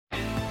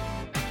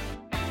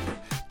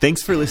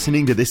Thanks for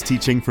listening to this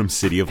teaching from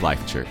City of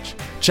Life Church.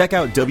 Check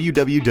out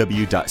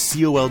www.col.tv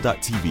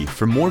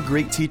for more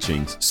great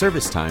teachings,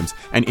 service times,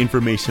 and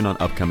information on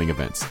upcoming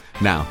events.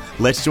 Now,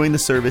 let's join the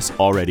service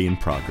already in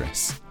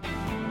progress.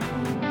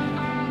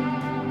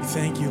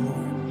 Thank you, Lord.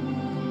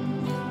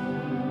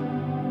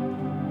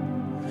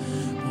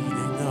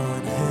 Waiting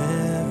on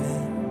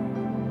heaven,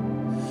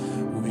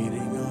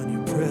 waiting on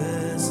your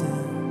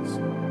presence,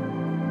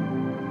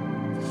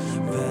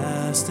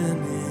 vast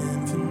and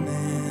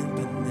infinite,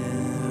 but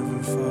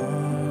never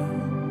far.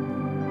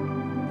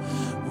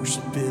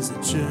 Worship is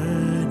a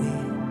journey,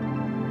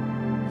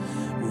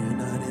 we're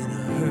not in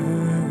a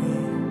hurry,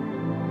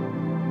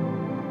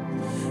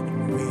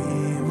 and we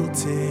will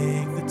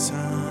take the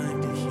time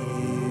to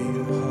hear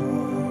your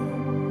heart.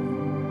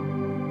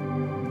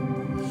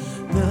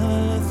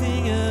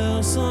 Nothing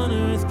else on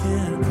earth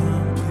can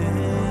compare.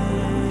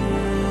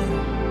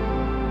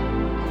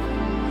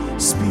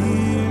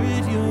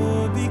 Spirit,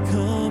 you're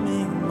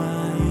becoming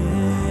my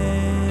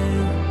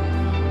air.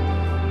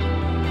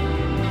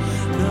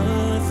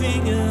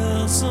 Nothing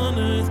else on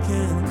earth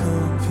can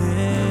compare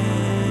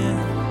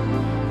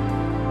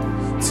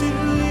to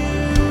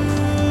you.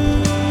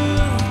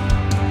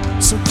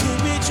 So can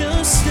we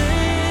just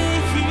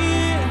stay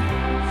here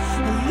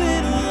a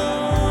little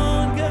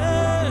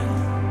longer?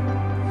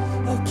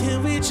 Or can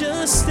we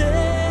just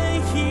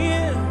stay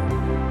here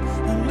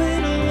a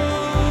little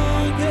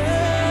longer?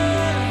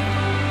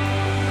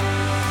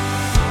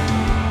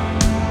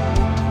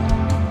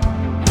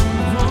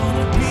 I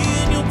wanna be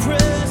in your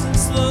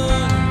presence,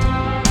 Lord.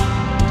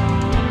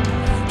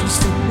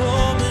 Just a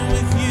moment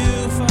with you,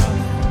 Father.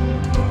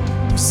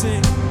 We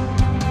sing.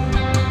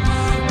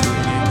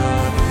 Waiting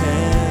on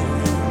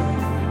heaven,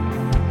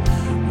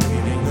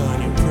 waiting on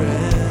your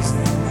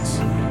presence,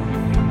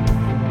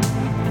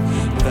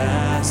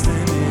 vast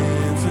and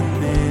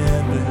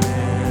infinite, but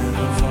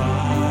never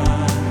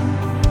far.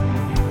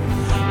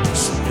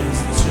 Worship is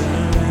the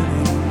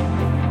journey,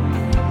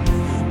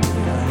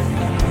 we're not in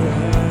a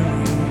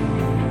hurry.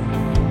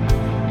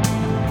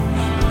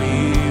 We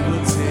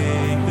will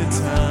take the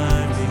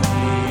time to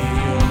hear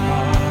your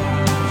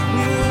heart.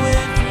 We will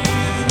wait for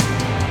you.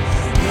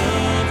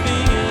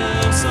 Nothing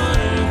else on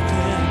earth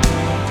can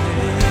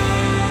compare.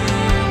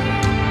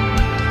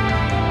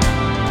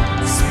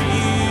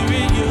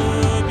 Spirit,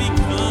 you're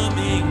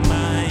becoming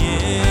my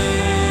air.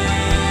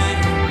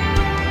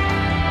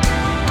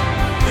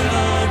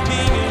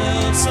 Nothing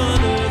else on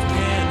earth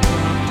can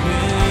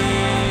compare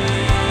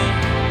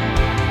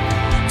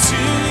to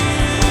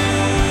you.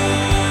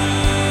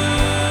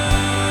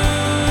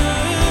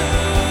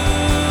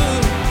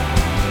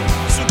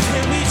 So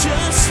can we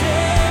just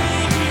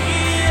stay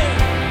here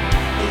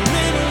a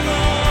little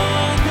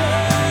longer?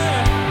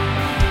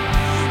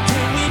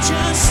 Can we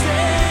just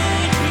stay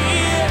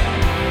here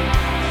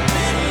a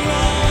little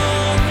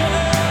longer?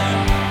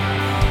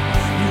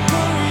 Your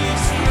glory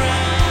is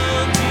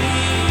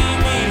surrounding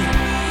me.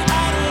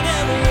 I don't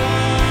ever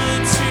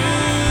want to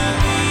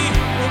leave.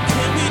 Or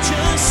can we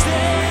just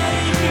stay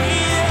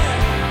here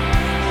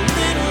a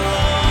little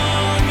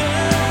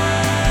longer?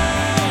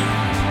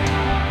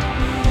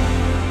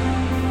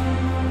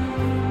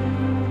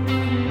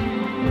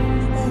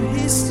 Oh,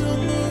 he's still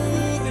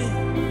moving.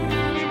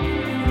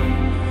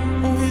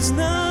 Oh, he's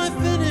not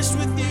finished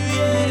with you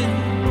yet.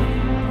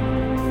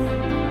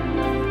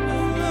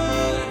 Oh,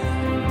 Lord,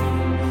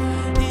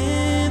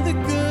 in the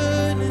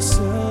goodness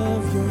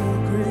of your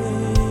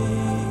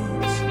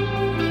grace,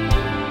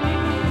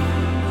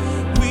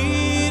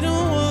 we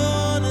don't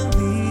want to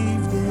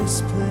leave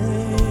this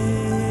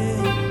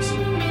place.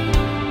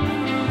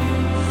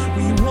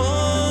 We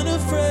want a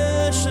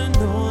fresh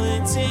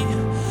anointing,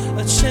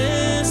 a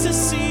chance to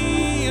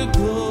see your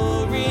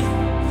glory.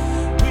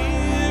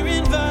 We're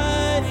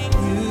inviting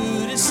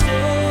you to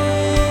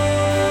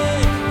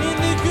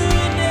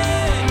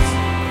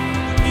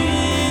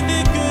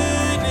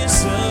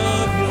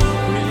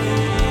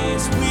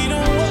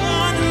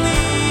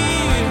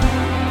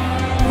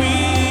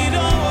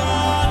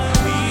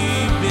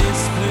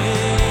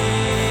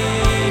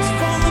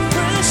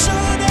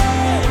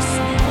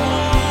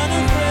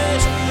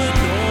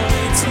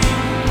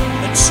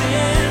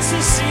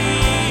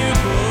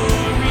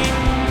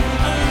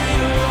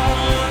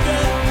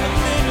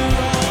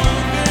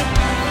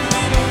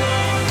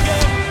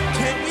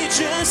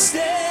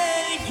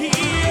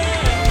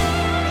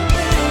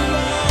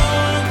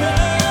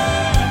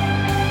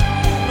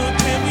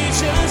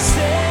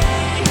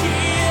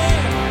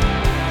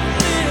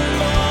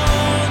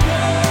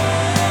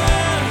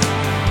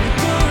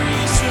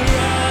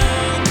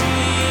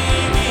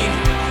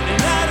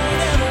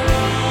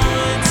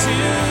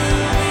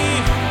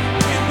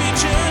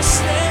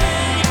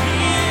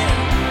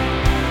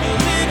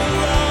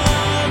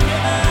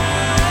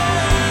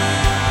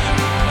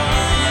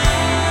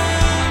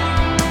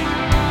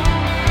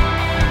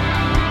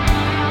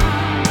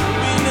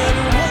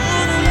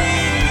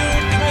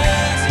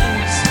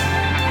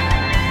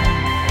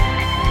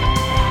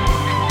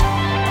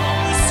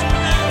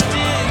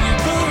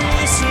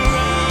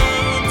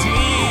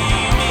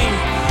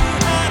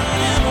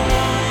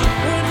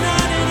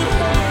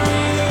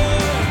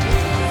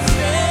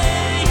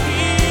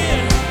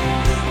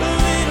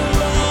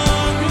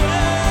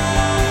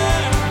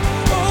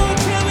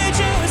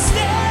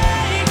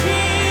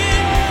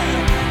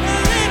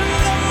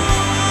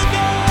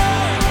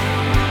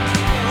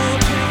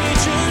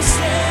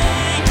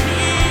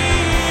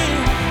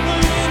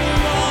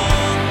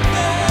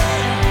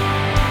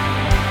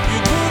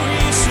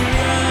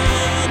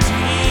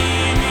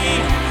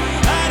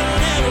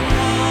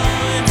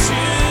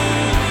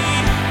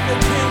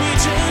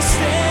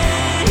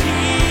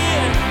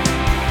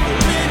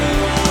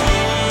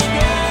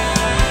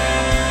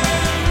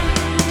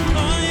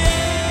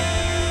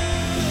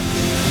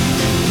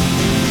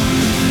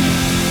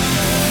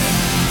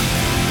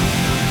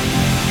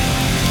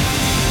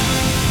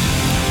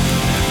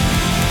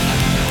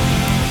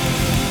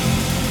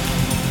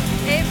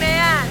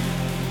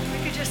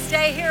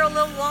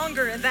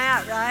longer in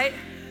that, right?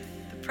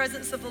 The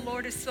presence of the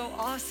Lord is so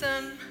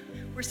awesome.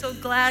 We're so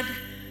glad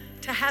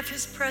to have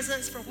his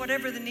presence for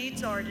whatever the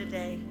needs are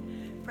today.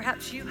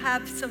 Perhaps you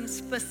have some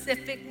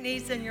specific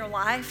needs in your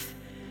life,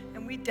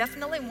 and we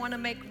definitely want to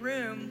make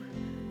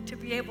room to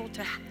be able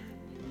to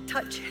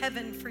touch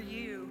heaven for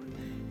you.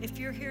 If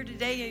you're here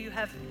today and you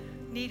have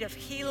need of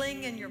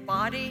healing in your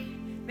body,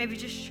 maybe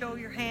just show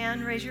your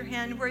hand, raise your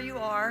hand where you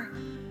are.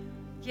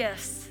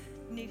 Yes,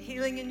 you need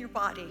healing in your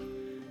body.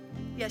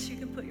 Yes, you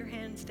can put your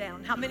hands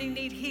down. How many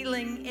need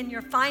healing in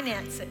your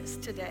finances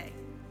today?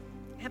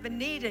 You have a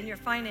need in your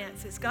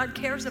finances. God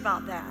cares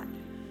about that.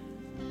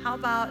 How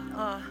about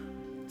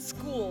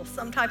school,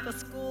 some type of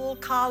school,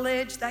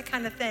 college, that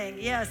kind of thing?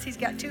 Yes, he's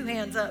got 2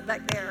 hands up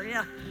back there,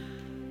 yeah.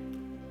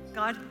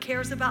 God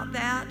cares about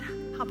that.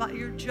 How about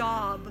your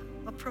job,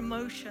 a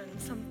promotion,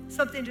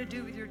 something to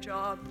do with your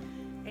job?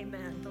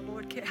 Amen. The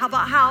Lord cares. How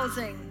about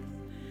housing?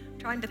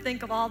 Trying to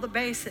think of all the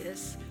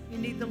bases. You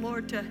need the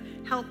Lord to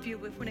help you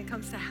with when it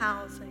comes to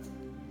housing.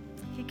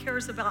 He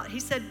cares about, he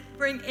said,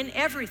 bring in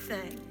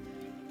everything.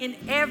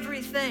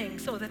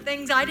 So the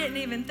things I didn't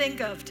even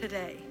think of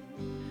today.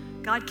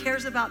 God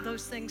cares about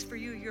those things for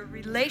you. Your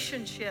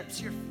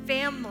relationships, your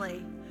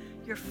family,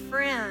 your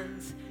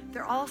friends,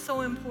 they're all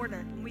so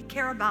important, and we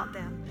care about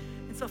them.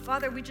 And so,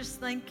 Father, we just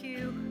thank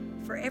you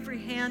for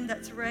every hand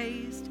that's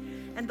raised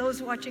and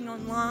those watching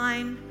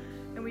online.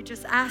 And we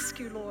just ask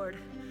you, Lord,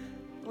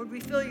 we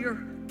feel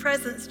your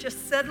presence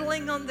just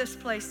settling on this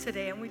place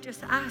today. And we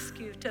just ask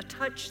you to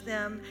touch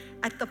them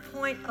at the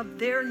point of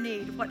their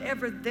need,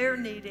 whatever their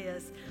need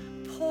is.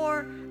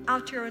 Pour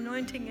out your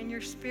anointing and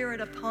your spirit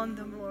upon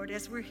them, Lord,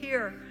 as we're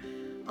here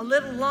a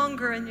little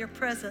longer in your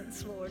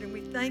presence, Lord. And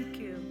we thank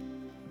you.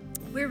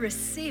 We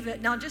receive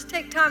it. Now just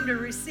take time to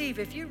receive.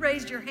 If you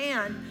raised your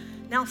hand,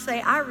 now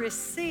say, I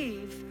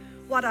receive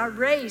what I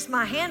raised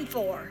my hand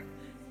for.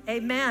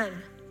 Amen.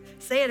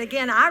 Say it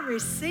again. I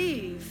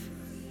receive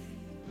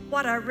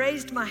what I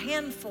raised my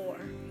hand for.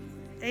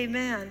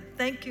 Amen.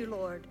 Thank you,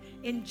 Lord.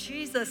 In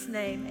Jesus'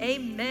 name,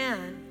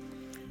 amen.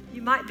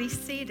 You might be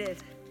seated.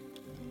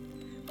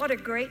 What a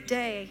great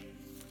day.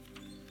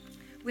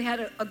 We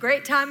had a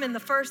great time in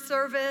the first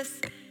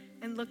service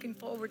and looking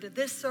forward to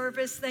this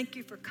service. Thank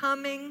you for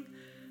coming.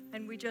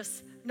 And we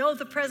just know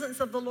the presence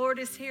of the Lord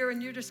is here,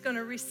 and you're just going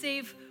to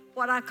receive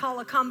what I call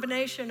a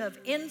combination of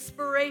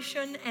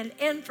inspiration and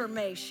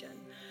information.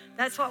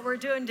 That's what we're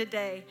doing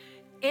today.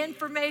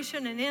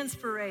 Information and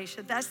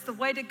inspiration. That's the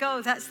way to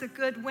go. That's the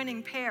good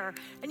winning pair.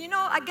 And you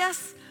know, I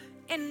guess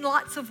in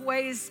lots of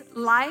ways,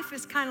 life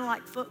is kind of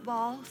like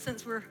football,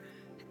 since we're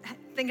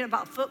thinking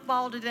about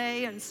football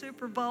today and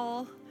Super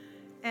Bowl.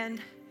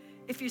 And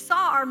if you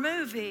saw our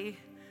movie,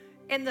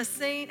 in the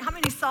scene, how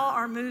many saw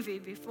our movie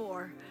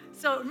before?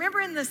 So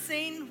remember in the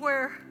scene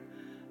where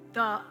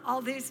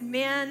all these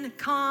men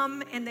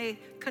come and they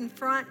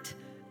confront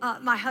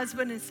my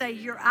husband and say,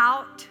 you're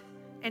out,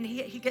 and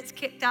he gets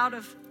kicked out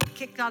of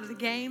the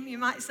game, you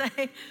might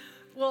say.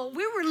 Well,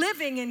 we were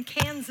living in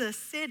Kansas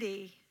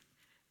City.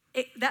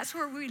 That's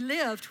where we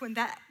lived when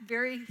that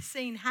very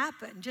scene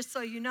happened, just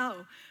so you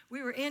know.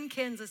 We were in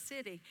Kansas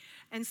City.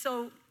 And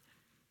so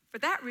for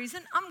that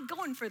reason, I'm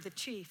going for the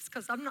Chiefs,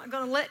 because I'm not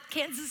going to let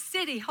Kansas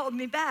City hold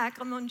me back.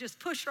 I'm going to just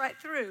push right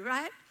through,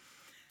 right?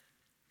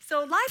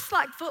 So life's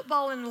like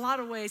football in a lot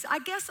of ways. I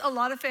guess a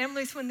lot of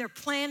families, when they're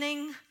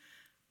planning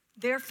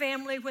their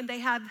family, when they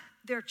have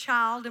their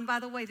child, and by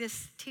the way,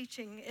 this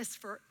teaching is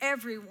for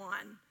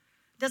everyone.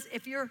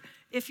 If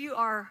you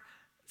are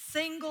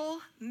single,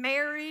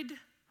 married,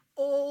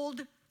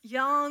 old,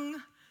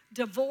 young,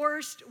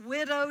 divorced,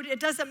 widowed, it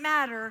doesn't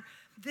matter.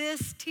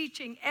 This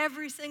teaching,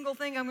 every single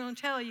thing I'm going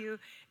to tell you,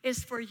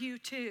 is for you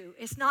too.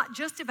 It's not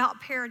just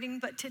about parenting,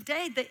 but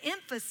today the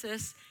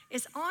emphasis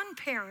is on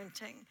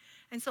parenting.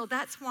 And so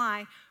that's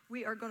why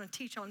we are going to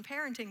teach on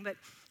parenting. But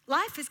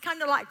life is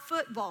kind of like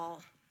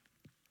football,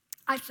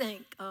 I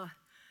think.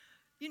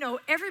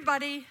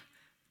 Everybody,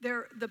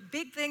 the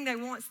big thing they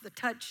want is the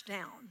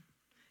touchdown.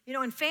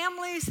 In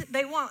families,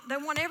 they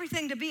want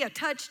everything to be a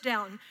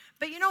touchdown.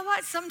 But you know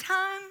what?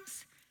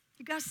 Sometimes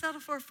you got to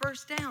settle for a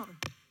first down.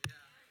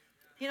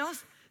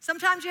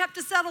 Sometimes you have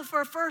to settle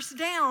for a first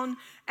down.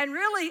 And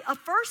really, a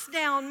first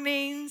down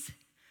means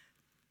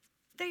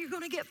that you're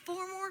going to get 4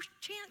 more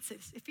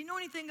chances. If you know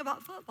anything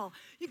about football,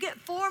 you get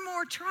 4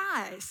 more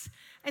tries.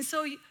 And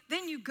so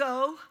then you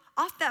go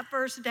off that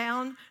first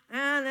down,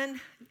 and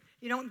then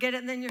you don't get it,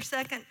 and then your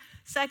second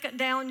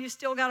down, you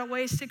still got a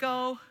ways to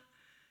go.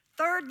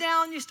 Third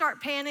down, you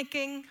start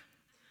panicking.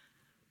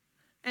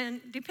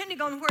 And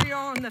depending on where you're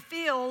on the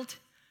field,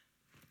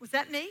 was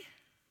that me?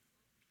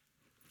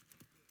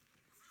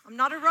 I'm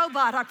not a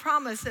robot, I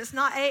promise. It's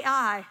not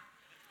AI.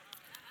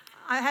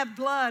 I have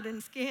blood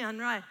and skin,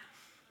 right?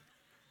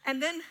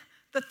 And then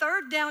the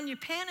third down, you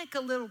panic a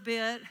little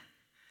bit,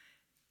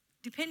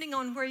 depending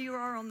on where you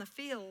are on the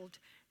field,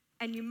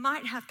 and you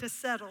might have to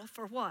settle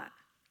for what?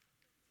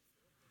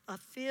 A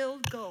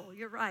field goal.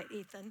 You're right,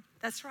 Ethan.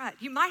 That's right.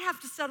 You might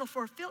have to settle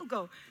for a field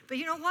goal. But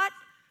you know what?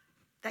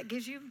 That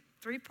gives you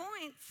 3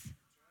 points.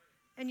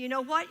 And you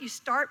know what? You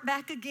start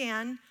back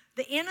again.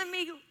 The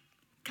enemy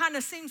kind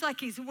of seems like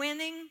he's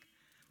winning,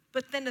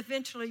 but then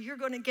eventually you're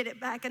going to get it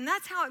back. And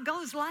that's how it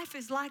goes. Life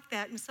is like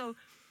that. And so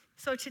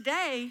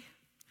today,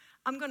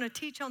 I'm going to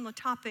teach on the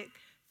topic,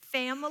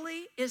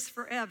 family is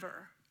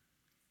forever.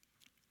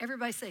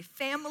 Everybody say,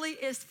 family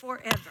is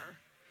forever.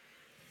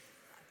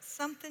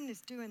 Something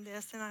is doing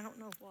this, and I don't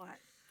know what.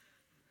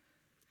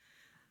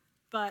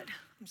 But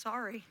I'm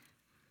sorry.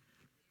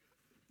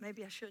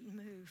 Maybe I shouldn't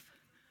move.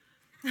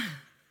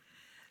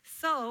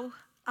 So,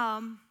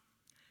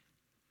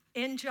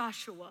 in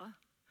Joshua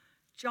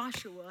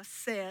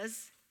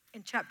says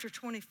in chapter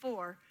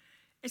 24,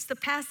 it's the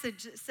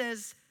passage that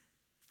says,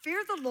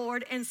 fear the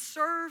Lord and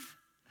serve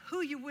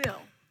who you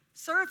will.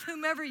 Serve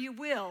whomever you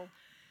will.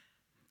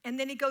 And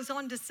then he goes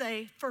on to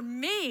say, for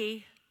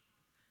me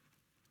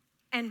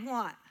and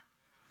what?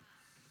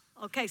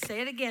 Okay,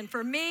 say it again.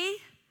 For me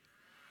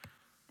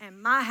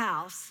and my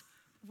house,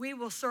 we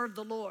will serve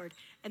the Lord.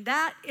 And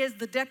that is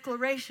the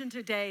declaration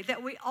today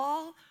that we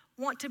all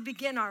want to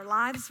begin our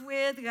lives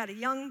with. We got a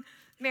young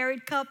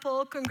married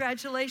couple.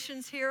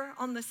 Congratulations here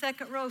on the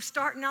second row,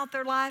 starting out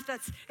their life.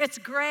 It's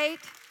great.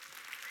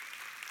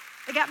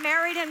 They got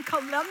married in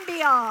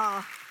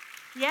Colombia.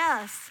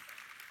 Yes.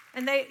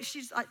 And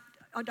she's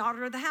a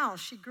daughter of the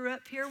house. She grew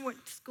up here,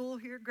 went to school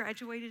here,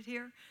 graduated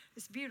here.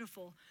 It's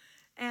beautiful.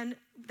 And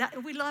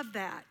we love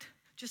that.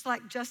 Just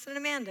like Justin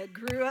and Amanda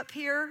grew up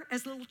here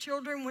as little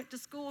children, went to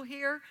school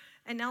here,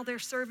 and now they're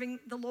serving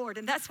the Lord.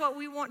 And that's what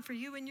we want for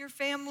you and your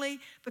family,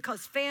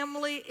 because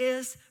family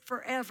is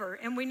forever.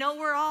 And we know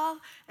we're all,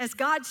 as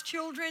God's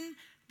children,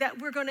 that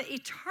we're going to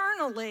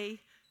eternally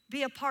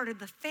be a part of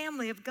the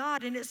family of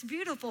God. And it's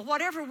beautiful.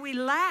 Whatever we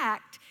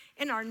lacked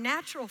in our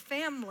natural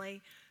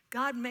family,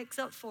 God makes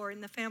up for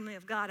in the family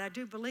of God. I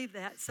do believe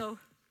that. So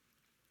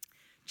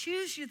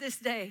choose you this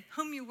day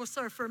whom you will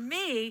serve, for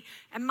me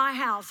and my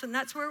house. And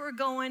that's where we're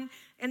going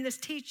in this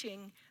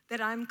teaching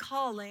that I'm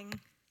calling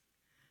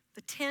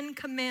the 10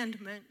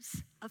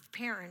 Commandments of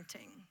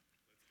Parenting.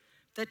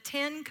 The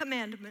 10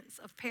 Commandments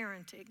of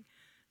Parenting.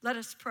 Let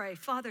us pray.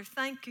 Father,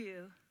 thank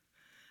you,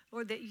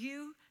 Lord, that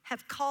you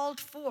have called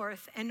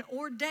forth and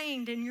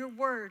ordained in your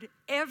word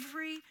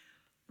every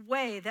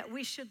way that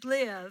we should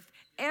live,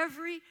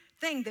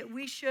 everything that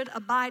we should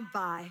abide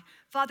by.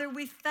 Father,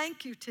 we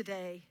thank you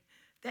today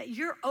that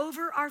you're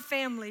over our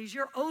families,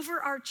 you're over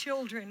our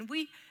children.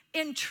 We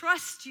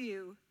entrust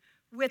you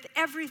with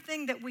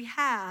everything that we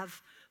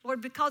have,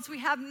 Lord, because we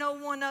have no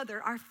one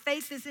other. Our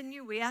faith is in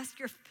you. We ask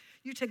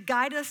you to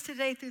guide us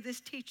today through this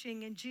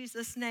teaching in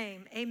Jesus'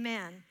 name.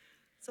 Amen.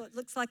 So it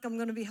looks like I'm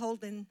going to be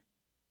holding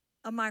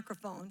a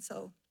microphone.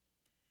 So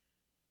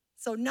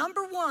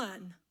number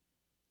one,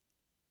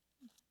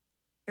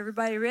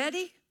 everybody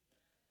ready?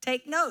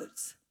 Take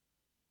notes.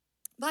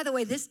 By the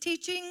way, this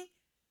teaching,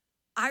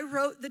 I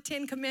wrote the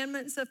 10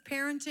 Commandments of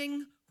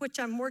Parenting, which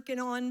I'm working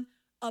on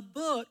a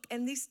book,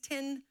 and these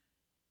 10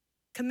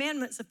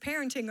 Commandments of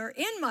Parenting are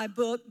in my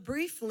book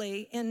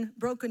briefly in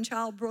Broken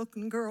Child,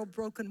 Broken Girl,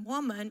 Broken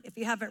Woman. If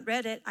you haven't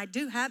read it, I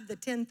do have the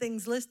 10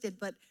 things listed,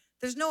 but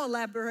there's no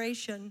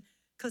elaboration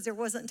because there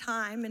wasn't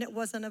time and it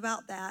wasn't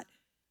about that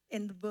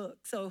in the book.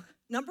 So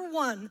number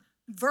one,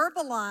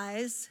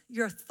 verbalize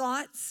your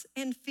thoughts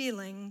and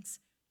feelings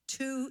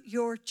to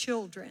your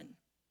children.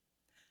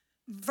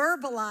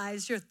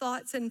 Verbalize your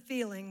thoughts and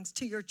feelings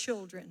to your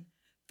children.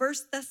 1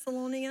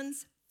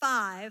 Thessalonians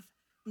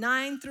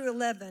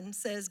 5:9-11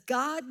 says,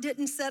 God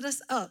didn't set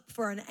us up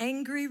for an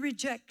angry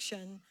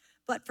rejection,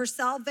 but for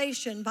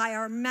salvation by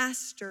our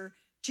Master,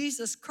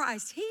 Jesus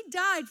Christ. He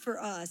died for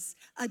us,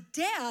 a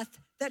death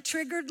that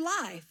triggered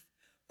life.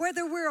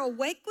 Whether we're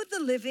awake with the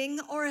living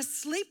or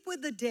asleep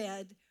with the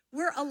dead,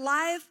 we're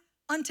alive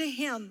unto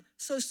him.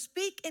 So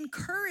speak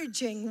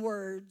encouraging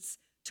words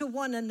to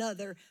one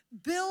another.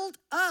 Build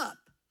up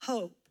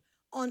hope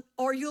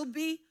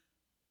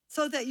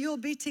so that you'll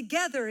be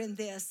together in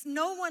this.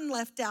 No one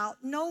left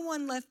out, no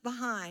one left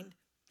behind.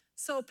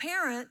 So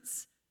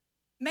parents,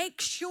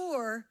 make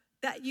sure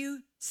that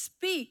you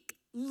speak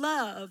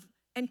love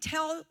and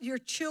tell your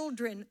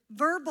children,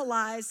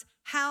 verbalize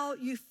how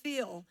you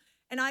feel.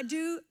 And I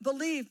do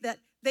believe that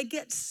they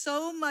get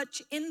so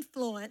much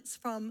influence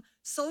from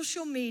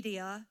social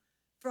media,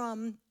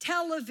 from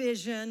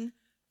television,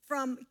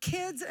 from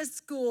kids at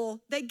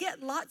school. They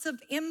get lots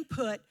of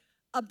input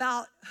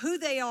about who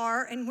they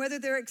are and whether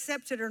they're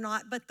accepted or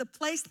not. But the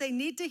place they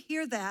need to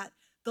hear that,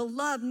 the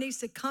love needs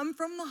to come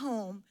from the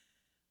home.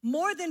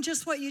 More than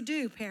just what you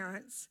do,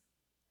 parents.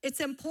 It's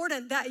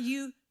important that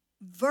you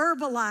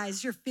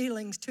verbalize your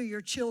feelings to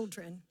your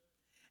children.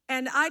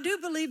 And I do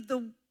believe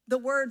the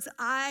words,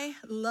 I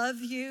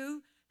love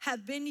you,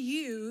 have been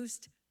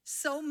used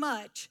so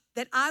much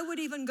that I would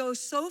even go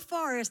so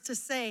far as to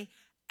say,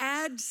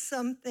 add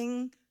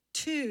something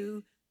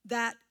to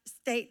that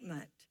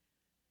statement.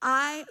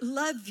 I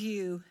love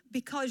you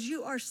because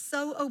you are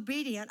so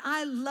obedient.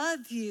 I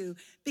love you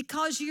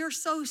because you're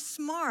so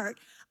smart.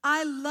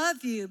 I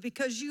love you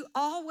because you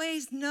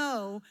always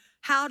know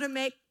how to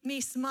make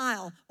me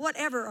smile.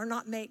 Whatever, or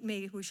not make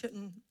me, we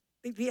shouldn't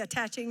be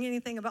attaching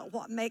anything about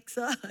what makes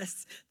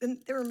us, then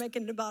they were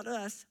making it about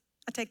us.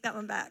 I take that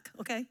one back,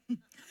 okay?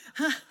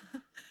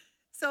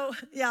 So,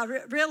 yeah,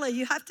 really,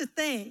 you have to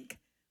think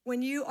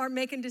when you are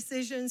making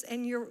decisions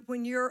and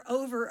when you're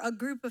over a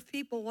group of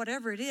people,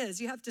 whatever it is,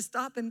 you have to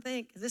stop and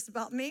think, is this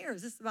about me or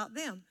is this about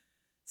them?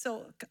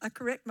 So I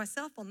correct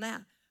myself on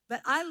that.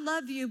 But I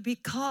love you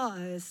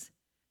because,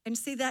 and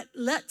see, that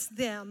lets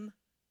them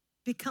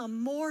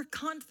become more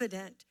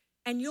confident,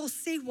 and you'll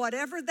see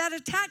whatever that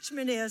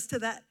attachment is to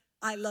that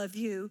I love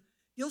you,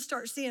 you'll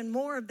start seeing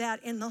more of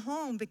that in the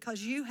home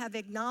because you have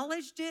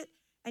acknowledged it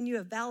and you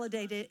have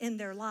validated it in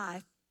their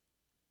life.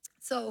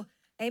 So,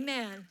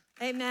 amen,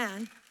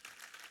 amen.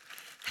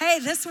 Hey,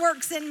 this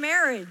works in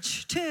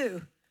marriage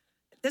too.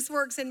 This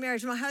works in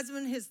marriage. My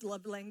husband, his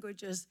love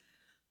language is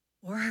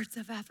words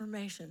of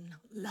affirmation,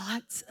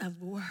 lots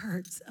of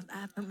words of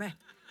affirmation.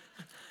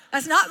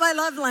 That's not my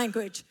love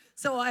language.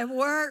 So I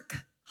work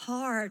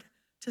hard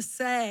to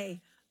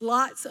say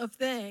lots of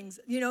things,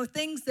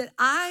 things that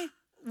I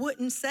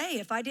wouldn't say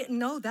if I didn't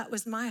know that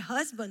was my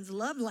husband's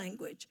love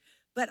language.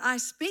 But I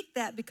speak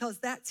that because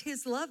that's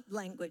his love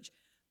language.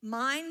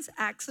 Mine's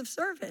acts of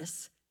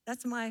service.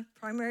 That's my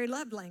primary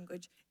love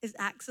language, is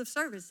acts of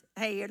service.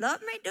 Hey, you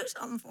love me? Do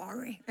something for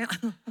me.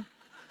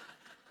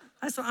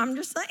 That's what I'm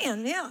just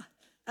saying, yeah.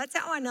 That's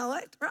how I know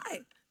it,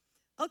 right.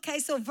 Okay,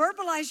 so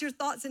verbalize your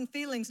thoughts and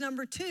feelings.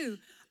 Number 2,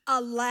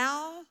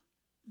 allow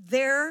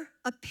their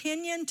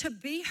opinion to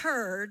be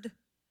heard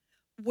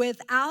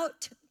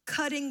without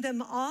cutting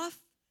them off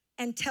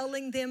and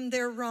telling them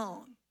they're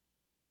wrong.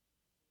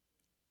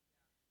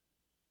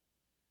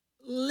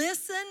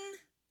 Listen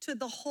to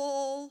the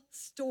whole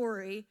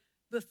story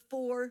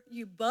before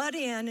you butt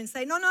in and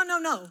say, no, not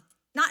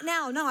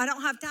now, no, I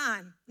don't have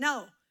time.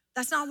 No,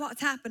 that's not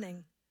what's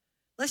happening.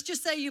 Let's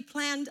just say you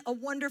planned a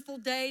wonderful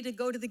day to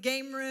go to the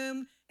game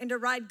room and to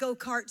ride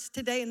go-karts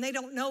today, and they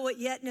don't know it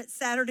yet, and it's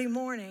Saturday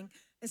morning.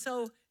 And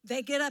so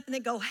they get up and they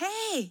go,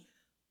 hey,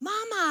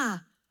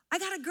 Mama, I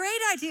got a great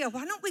idea.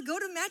 Why don't we go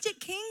to Magic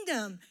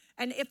Kingdom?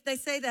 And if they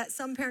say that,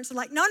 some parents are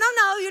like, no,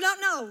 you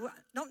don't know.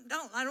 Don't,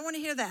 I don't want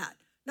to hear that.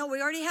 No,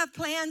 we already have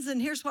plans,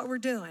 and here's what we're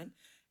doing.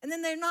 And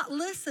then they're not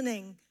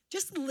listening.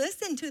 Just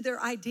listen to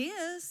their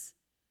ideas.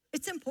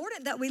 It's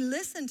important that we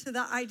listen to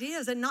the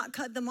ideas and not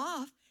cut them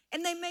off.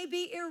 And they may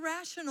be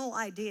irrational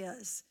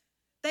ideas.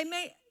 They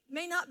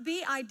may not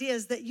be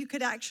ideas that you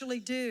could actually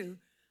do.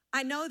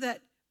 I know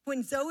that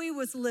when Zoe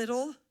was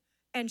little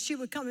and she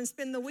would come and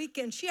spend the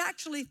weekend, she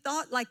actually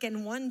thought like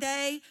in one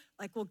day,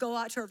 like we'll go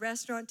out to a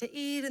restaurant to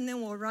eat, and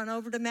then we'll run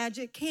over to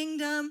Magic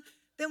Kingdom,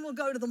 then we'll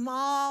go to the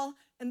mall,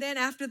 and then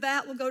after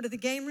that we'll go to the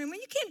game room. And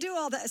you can't do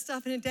all that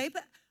stuff in a day,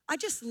 but I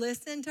just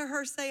listened to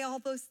her say all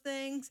those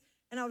things,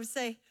 and I would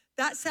say,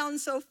 that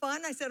sounds so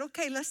fun. I said,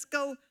 okay, let's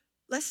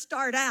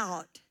start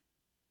out.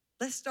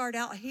 Let's start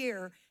out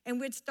here. And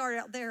we'd start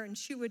out there, and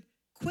she would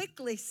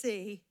quickly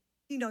see,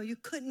 you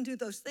couldn't do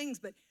those things.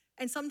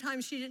 And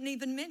sometimes she didn't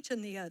even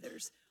mention the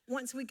others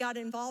once we got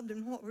involved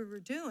in what we were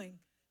doing.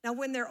 Now,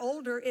 when they're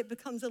older, it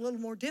becomes a little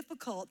more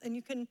difficult, and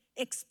you can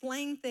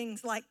explain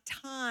things like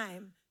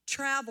time,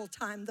 travel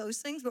time, those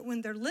things. But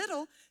when they're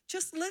little,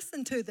 just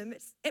listen to them.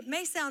 It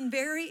may sound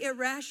very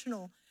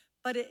irrational,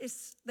 but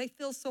they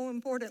feel so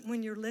important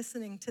when you're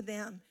listening to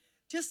them.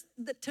 Just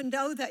to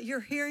know that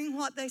you're hearing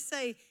what they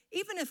say,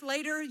 even if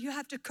later you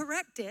have to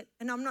correct it.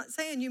 And I'm not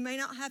saying you may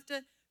not have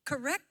to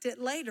correct it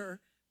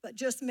later, but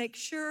just make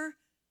sure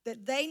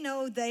that they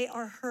know they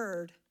are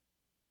heard.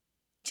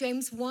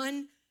 James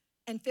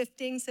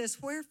 1:15 says,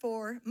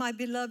 wherefore, my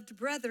beloved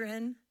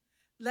brethren,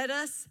 let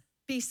us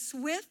be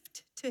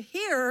swift to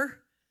hear,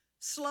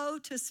 slow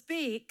to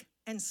speak,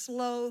 and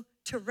slow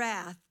to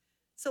wrath.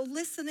 So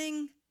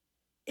listening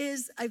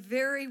is a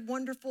very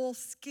wonderful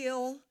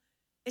skill.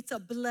 It's a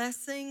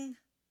blessing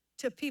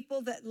to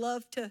people that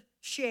love to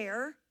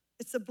share.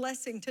 It's a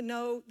blessing to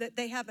know that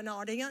they have an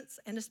audience,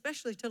 and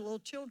especially to little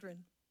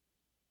children.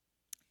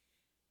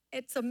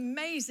 It's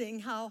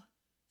amazing how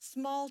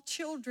small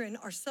children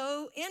are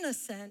so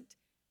innocent,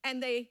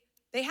 and they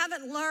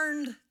haven't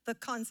learned the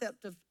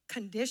concept of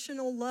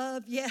conditional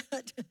love yet.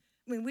 I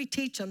mean, we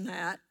teach them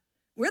that.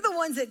 We're the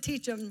ones that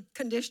teach them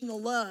conditional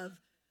love.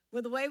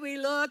 With the way we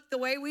look, the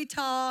way we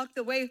talk,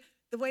 the way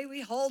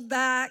we hold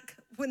back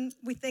when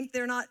we think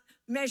they're not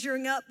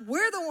measuring up.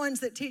 We're the ones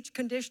that teach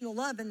conditional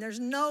love, and there's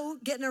no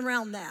getting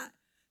around that.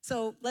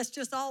 So let's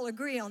just all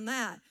agree on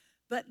that.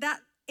 But that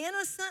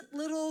innocent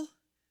little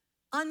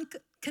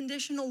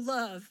unconditional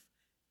love,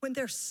 when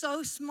they're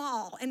so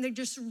small and they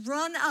just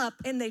run up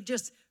and they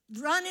just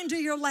run into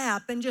your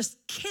lap and just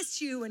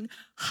kiss you and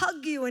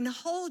hug you and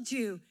hold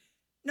you.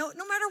 No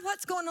matter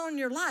what's going on in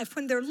your life,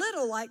 when they're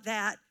little like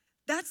that,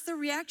 that's the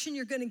reaction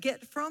you're going to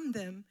get from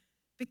them,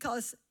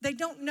 because they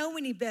don't know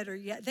any better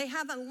yet. They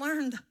haven't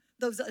learned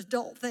those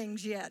adult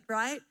things yet,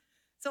 right?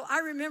 So I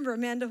remember,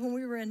 Amanda, when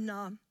we were in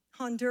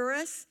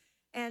Honduras,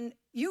 and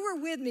you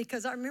were with me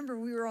because I remember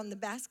we were on the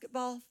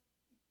basketball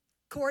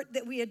court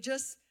that we had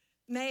just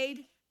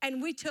made,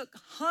 and we took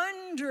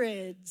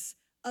hundreds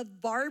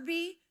of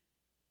Barbie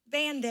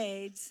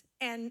Band-Aids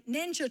and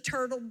Ninja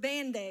Turtle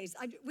Band-Aids.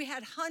 We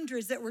had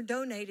hundreds that were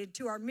donated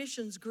to our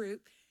missions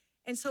group.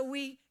 And so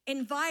we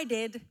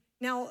invited,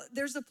 now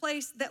there's a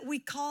place that we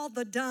call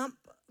the dump.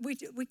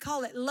 We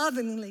call it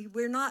lovingly.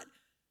 We're not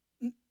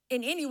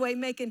in any way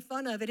making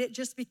fun of it. It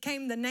just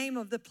became the name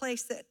of the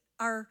place that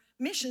our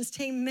missions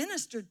team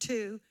ministered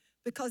to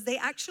because they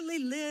actually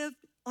lived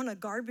on a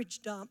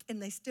garbage dump,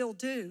 and they still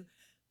do.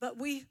 But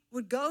we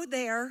would go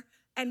there,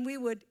 and we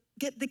would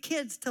get the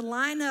kids to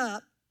line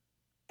up,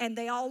 and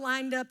they all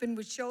lined up and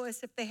would show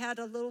us if they had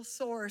a little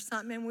sore or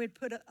something, and we'd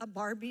put a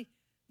Barbie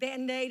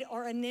Band-Aid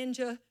or a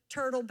Ninja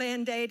Turtle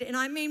Band-Aid. And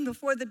I mean,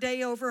 before the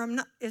day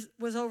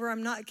was over,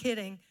 I'm not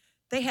kidding,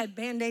 they had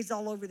Band-Aids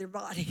all over their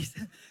bodies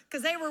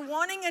because they were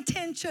wanting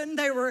attention.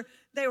 They were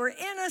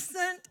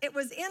innocent. It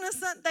was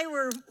innocent. They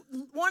were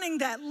wanting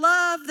that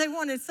love. They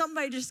wanted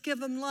somebody to just give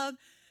them love.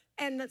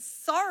 And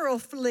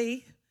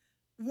sorrowfully,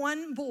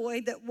 one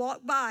boy that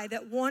walked by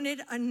that wanted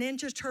a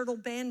Ninja Turtle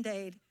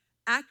Band-Aid,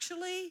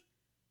 actually,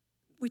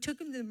 we took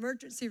him to the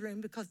emergency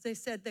room because they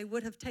said they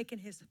would have taken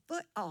his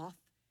foot off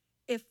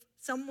if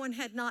someone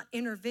had not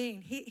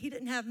intervened. He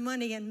didn't have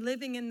money, and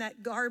living in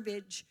that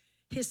garbage,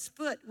 his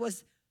foot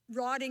was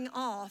rotting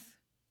off.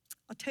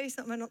 I'll tell you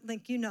something I don't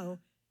think you know.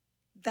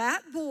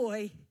 That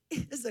boy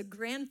is a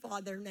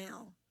grandfather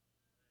now.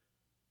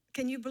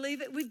 Can you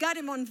believe it? We've got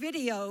him on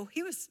video.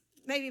 He was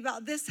maybe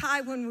about this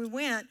high when we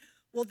went.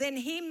 Well, then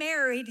he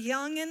married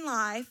young in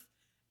life,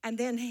 and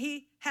then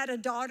he had a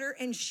daughter,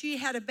 and she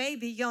had a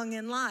baby young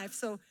in life.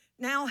 So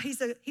now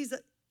he's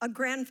a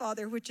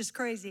grandfather, which is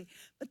crazy.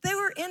 But they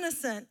were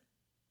innocent,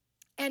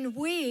 and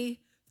we,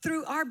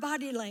 through our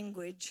body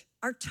language,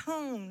 our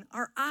tone,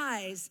 our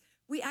eyes,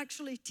 we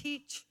actually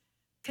teach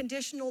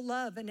conditional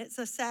love, and it's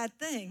a sad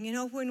thing. You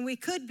know, when we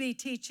could be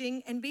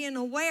teaching and being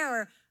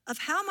aware of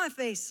how my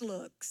face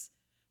looks,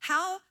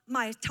 how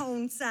my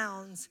tone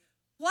sounds,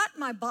 what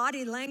my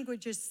body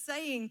language is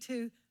saying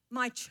to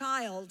my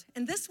child.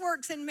 And this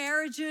works in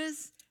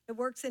marriages, it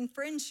works in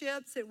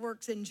friendships, it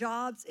works in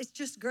jobs. It's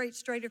just great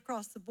straight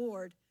across the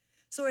board.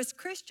 So as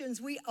Christians,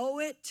 we owe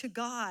it to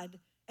God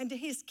and to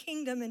his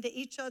kingdom and to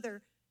each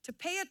other to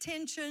pay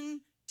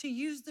attention, to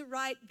use the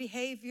right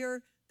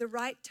behavior, the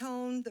right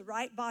tone, the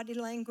right body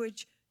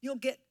language. You'll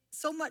get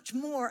so much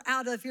more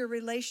out of your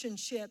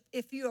relationship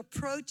if you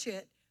approach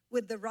it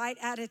with the right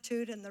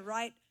attitude and the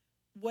right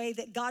way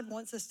that God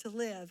wants us to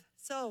live.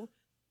 So,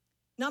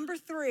 number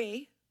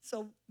 3,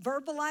 so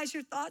verbalize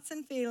your thoughts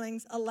and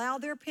feelings, allow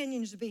their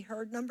opinions to be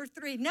heard. Number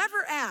 3,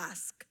 never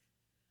ask,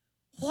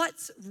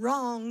 what's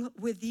wrong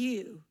with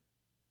you?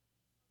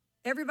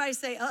 Everybody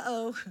say,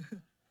 uh-oh.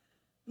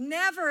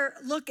 Never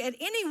look at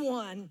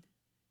anyone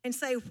and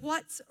say,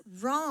 what's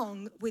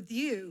wrong with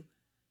you?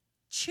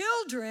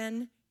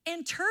 Children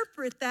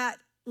interpret that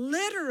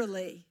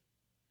literally.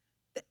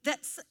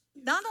 That's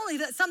not only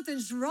that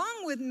something's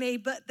wrong with me,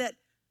 but that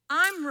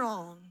I'm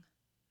wrong.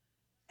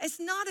 It's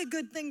not a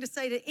good thing to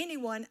say to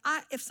anyone.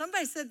 If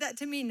somebody said that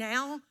to me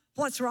now,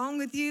 what's wrong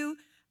with you?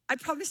 I'd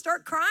probably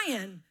start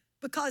crying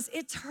because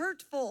it's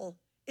hurtful.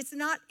 It's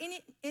not in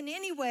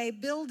any way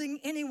building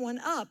anyone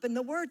up. And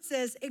the word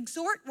says,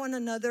 exhort one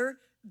another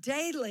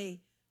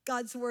daily.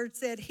 God's word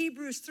said,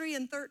 Hebrews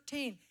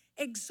 3:13,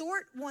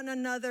 exhort one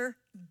another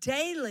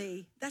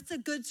daily. That's a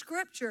good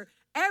scripture.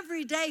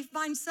 Every day,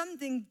 find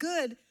something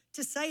good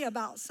to say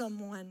about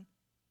someone.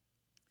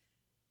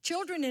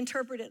 Children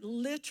interpret it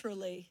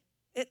literally.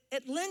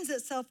 It lends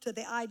itself to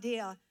the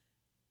idea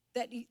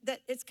that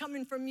it's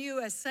coming from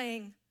you as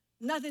saying,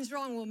 nothing's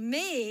wrong with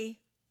me,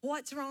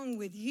 what's wrong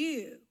with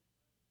you?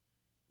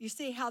 You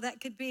see how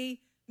that could be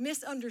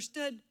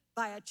misunderstood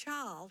by a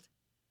child.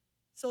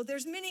 So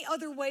there's many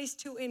other ways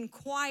to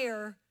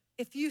inquire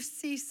if you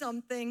see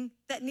something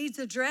that needs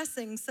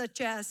addressing,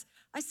 such as,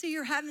 I see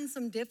you're having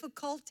some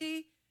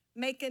difficulty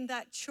making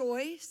that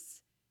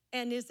choice,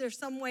 and is there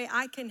some way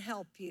I can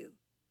help you?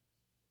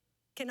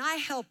 Can I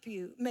help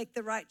you make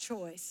the right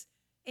choice?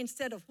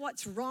 Instead of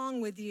what's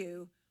wrong with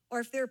you? Or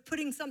if they're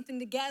putting something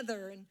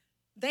together and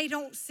they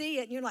don't see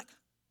it, and you're like,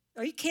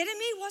 are you kidding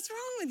me? What's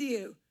wrong with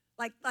you?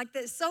 Like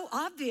that's so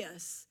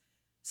obvious.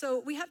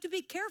 So we have to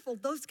be careful.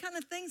 Those kind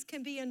of things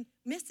can be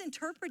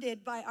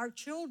misinterpreted by our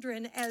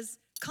children as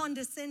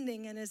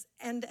condescending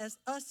and as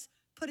us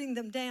putting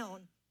them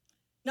down.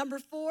 Number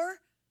 4,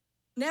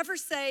 never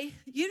say,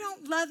 you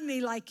don't love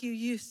me like you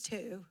used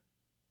to.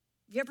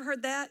 You ever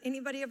heard that?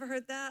 Anybody ever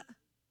heard that?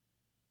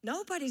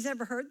 Nobody's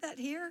ever heard that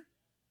here.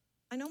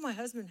 I know my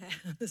husband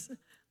has,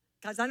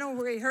 because I know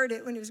where he heard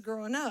it when he was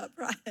growing up,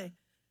 right?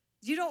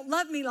 You don't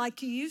love me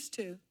like you used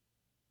to.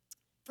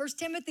 1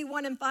 Timothy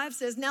 1:5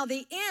 says, now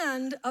the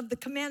end of the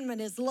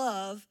commandment is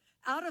love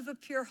out of a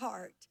pure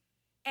heart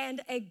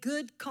and a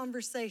good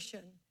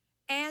conversation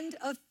and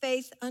of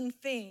faith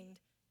unfeigned.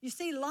 You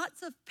see,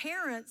 lots of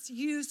parents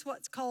use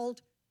what's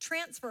called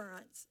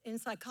transference in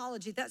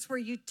psychology. That's where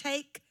you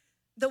take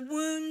the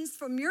wounds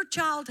from your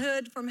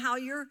childhood, from how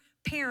your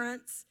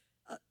parents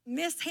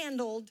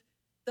mishandled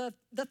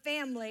the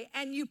family,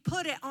 and you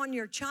put it on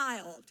your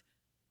child.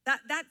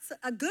 That's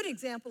a good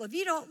example. If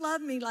you don't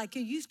love me like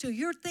you used to,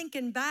 you're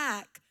thinking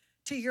back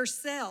to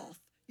yourself.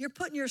 You're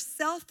putting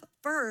yourself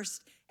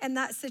first in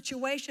that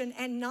situation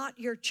and not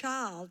your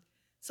child.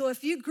 So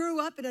if you grew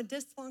up in a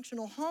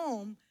dysfunctional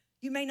home,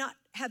 you may not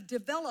have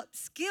developed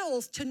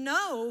skills to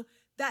know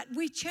that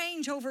we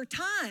change over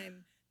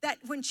time, that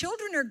when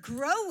children are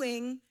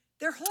growing,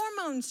 their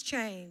hormones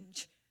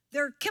change,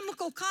 their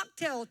chemical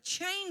cocktail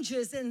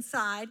changes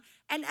inside,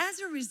 and as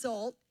a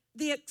result,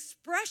 the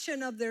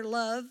expression of their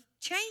love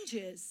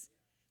changes.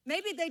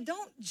 Maybe they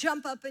don't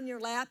jump up in your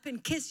lap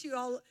and kiss you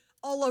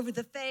all over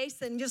the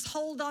face and just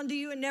hold on to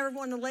you and never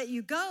want to let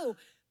you go.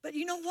 But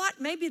you know what?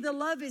 Maybe the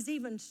love is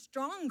even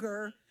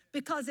stronger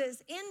because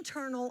it's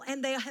internal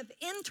and they have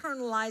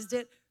internalized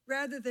it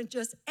rather than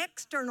just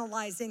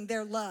externalizing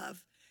their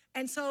love.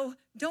 And so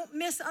don't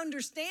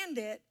misunderstand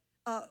it.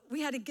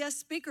 We had a guest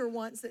speaker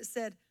once that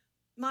said,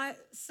 my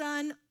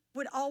son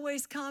would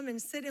always come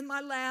and sit in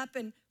my lap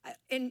and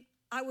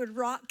I would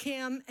rock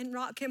him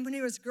when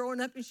he was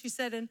growing up. And she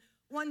said, and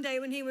one day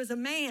when he was a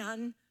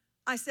man,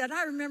 I said,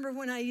 I remember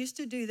when I used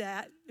to do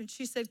that. And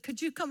she said,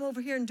 could you come over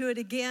here and do it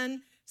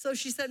again? So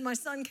she said, my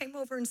son came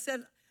over and sat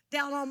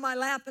down on my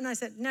lap. And I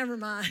said, never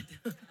mind.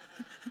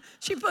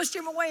 She pushed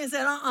him away and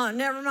said,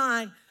 never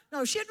mind.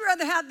 No, she'd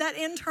rather have that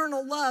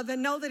internal love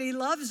and know that he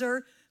loves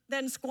her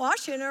than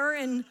squashing her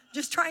and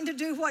just trying to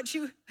do what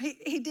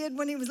he did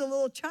when he was a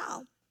little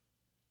child.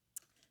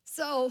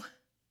 So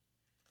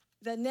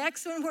the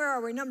next one, where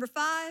are we? Number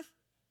 5.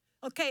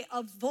 Okay,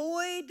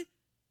 avoid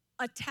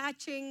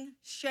attaching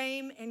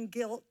shame and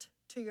guilt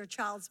to your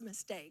child's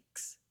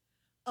mistakes.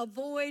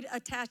 Avoid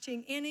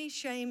attaching any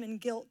shame and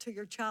guilt to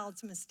your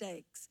child's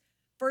mistakes.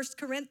 1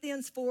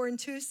 Corinthians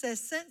 4:2 says,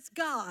 since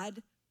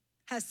God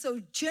has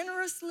so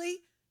generously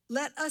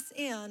let us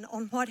in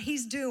on what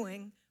he's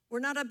doing, we're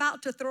not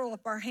about to throw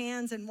up our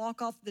hands and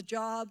walk off the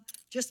job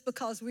just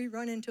because we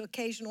run into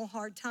occasional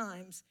hard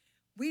times.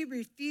 We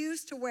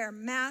refuse to wear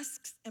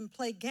masks and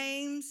play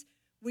games.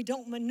 We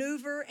don't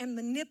maneuver and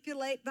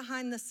manipulate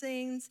behind the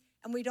scenes,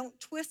 and we don't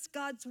twist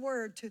God's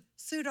word to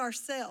suit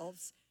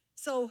ourselves.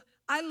 So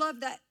I love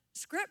that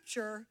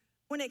scripture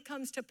when it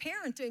comes to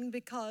parenting,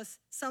 because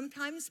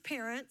sometimes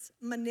parents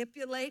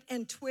manipulate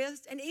and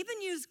twist and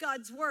even use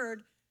God's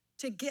word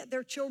to get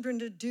their children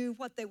to do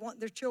what they want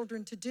their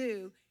children to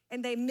do,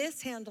 and they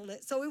mishandle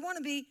it. So we want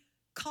to be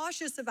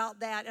cautious about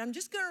that. And I'm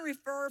just going to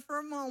refer for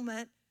a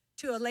moment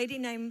to a lady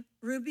named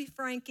Ruby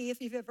Frankie.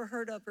 If you've ever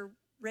heard of her,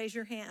 raise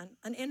your hand.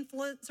 An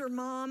influencer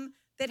mom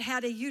that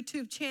had a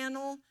YouTube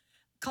channel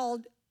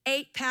called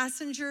 8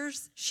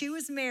 Passengers. She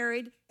was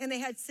married and they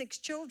had 6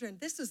 children.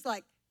 This was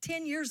like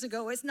 10 years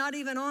ago. It's not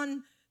even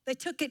on. They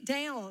took it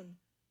down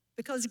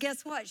because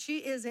guess what? She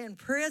is in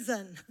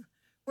prison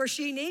where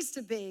she needs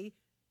to be.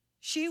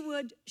 She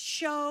would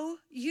show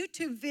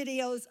YouTube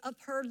videos of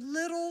her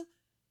little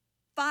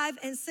 5-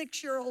 and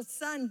 6-year-old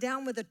son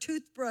down with a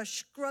toothbrush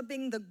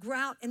scrubbing the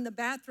grout in the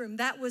bathroom.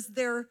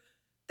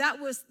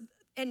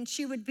 And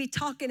she would be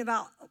talking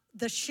about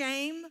the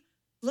shame.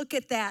 Look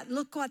at that.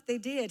 Look what they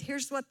did.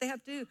 Here's what they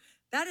have to do.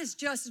 That is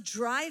just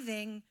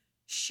driving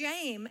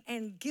shame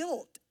and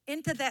guilt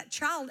into that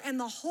child. And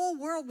the whole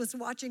world was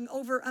watching,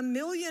 over 1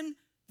 million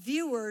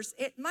viewers.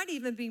 It might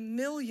even be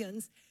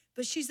millions.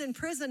 But she's in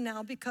prison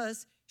now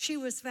because she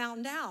was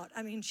found out.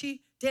 I mean,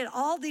 she did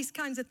all these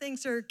kinds of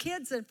things to her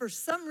kids. And for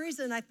some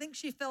reason, I think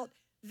she felt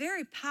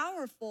very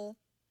powerful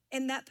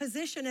in that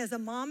position as a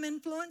mom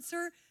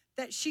influencer,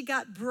 that she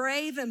got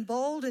brave and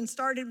bold and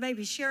started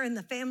maybe sharing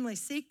the family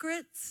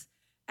secrets.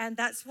 And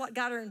that's what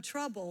got her in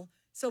trouble.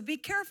 So be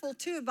careful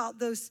too about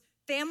those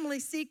family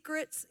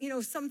secrets. You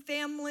know, some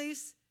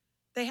families,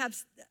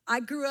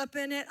 I grew up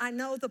in it. I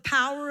know the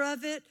power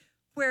of it,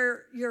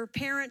 where your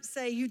parents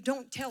say, you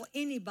don't tell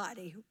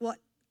anybody what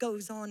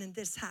goes on in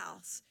this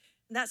house.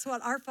 And that's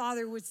what our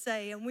father would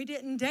say, and we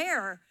didn't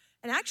dare.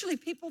 And actually,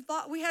 people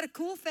thought we had a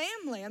cool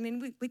family. I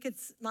mean,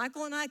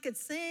 Michael and I could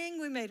sing.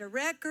 We made a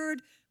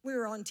record. We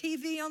were on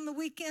TV on the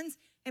weekends,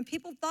 and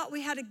people thought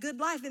we had a good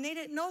life, and they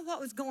didn't know what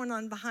was going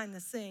on behind the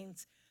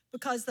scenes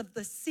because of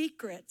the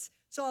secrets.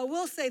 So I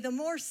will say, the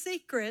more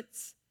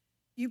secrets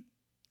you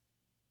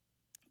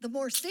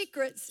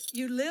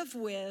live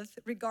with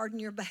regarding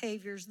your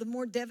behaviors, the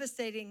more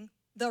devastating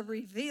the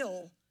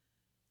reveal.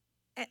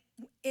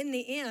 In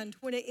the end,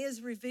 when it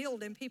is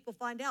revealed and people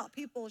find out,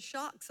 people are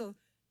shocked. So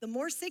the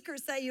more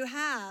secrets that you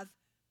have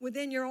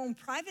within your own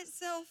private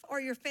self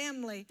or your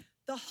family,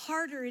 the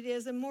harder it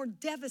is and more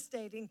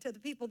devastating to the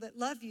people that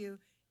love you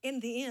in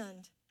the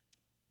end.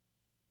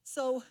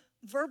 So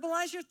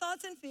verbalize your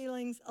thoughts and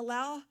feelings,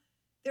 allow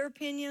their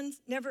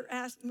opinions, never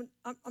ask.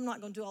 I'm not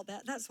going to do all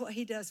that. That's what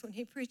he does when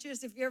he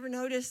preaches. If you ever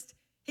noticed,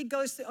 he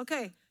goes to,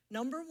 okay,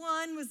 number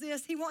 1 was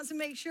this. He wants to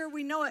make sure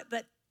we know it,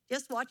 but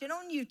just watch it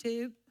on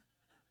YouTube.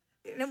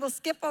 And we'll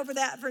skip over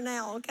that for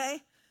now,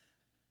 okay?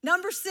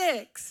 Number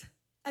 6,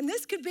 and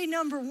this could be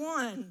number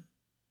 1,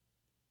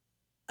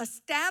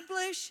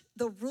 establish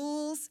the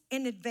rules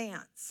in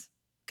advance.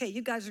 Okay,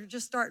 you guys are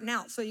just starting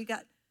out, so you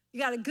got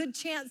a good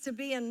chance to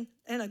be in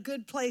a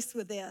good place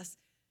with this.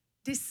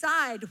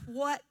 decide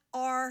what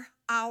are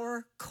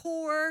our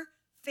core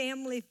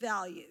family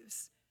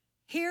values.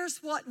 Here's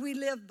what we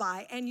live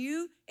by, and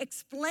you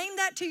explain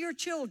that to your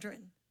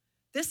children.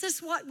 This is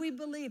what we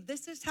believe.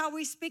 This is how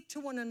we speak to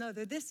one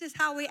another. This is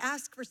how we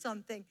ask for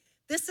something.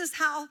 This is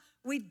how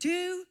we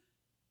do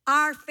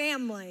our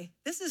family.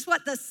 This is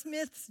what the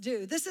Smiths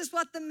do. This is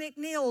what the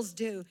McNeils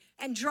do.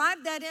 And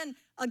drive that in.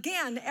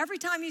 Again, every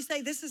time you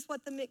say this is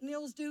what the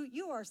McNeils do,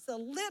 you are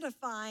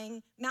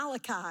solidifying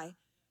Malachi,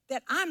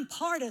 that I'm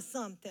part of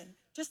something.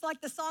 Just like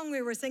the song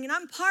we were singing,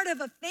 I'm part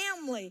of a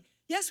family.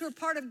 Yes, we're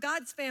part of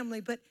God's family,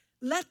 but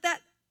let that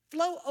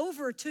flow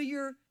over to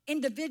your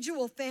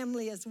individual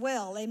family as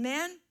well,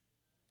 amen?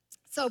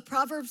 So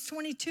Proverbs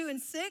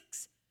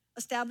 22:6,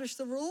 establish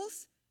the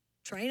rules,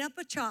 train up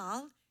a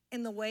child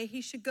in the way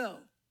he should go.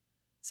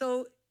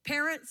 So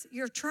parents,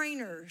 you're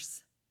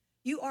trainers.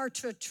 You are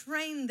to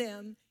train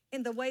them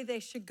in the way they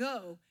should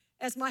go.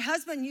 As my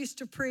husband used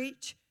to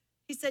preach,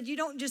 he said, you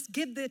don't just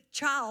give the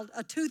child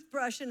a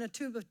toothbrush and a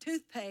tube of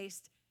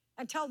toothpaste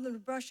and tell them to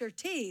brush their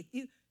teeth.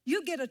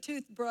 You get a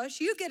toothbrush,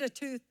 you get a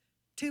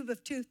tube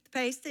of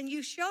toothpaste, and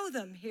you show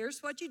them,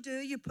 here's what you do,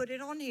 you put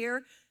it on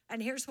here,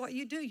 and here's what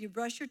you do, you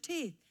brush your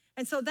teeth.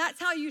 And so that's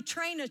how you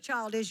train a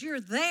child, is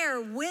you're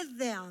there with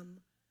them.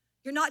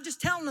 You're not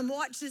just telling them,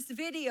 watch this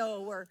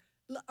video or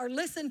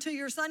listen to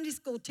your Sunday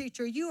school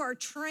teacher. You are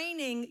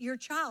training your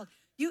child.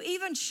 You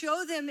even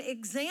show them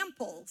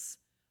examples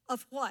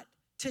of what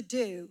to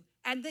do,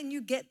 and then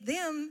you get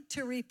them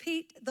to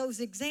repeat those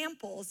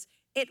examples.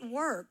 It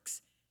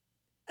works.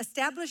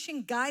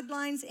 Establishing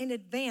guidelines in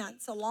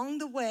advance along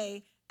the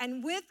way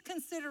and with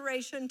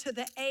consideration to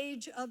the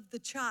age of the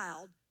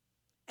child.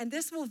 And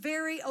this will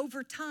vary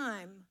over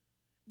time.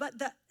 But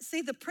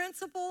the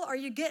principle, are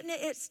you getting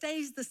it? It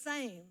stays the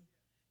same.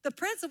 The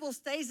principle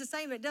stays the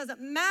same. It doesn't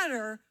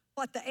matter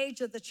what the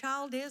age of the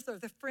child is or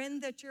the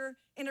friend that you're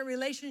in a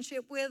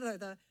relationship with or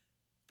the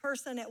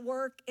person at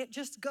work. It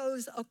just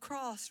goes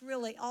across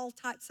really all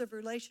types of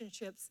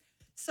relationships.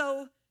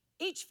 So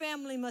each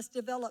family must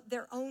develop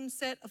their own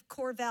set of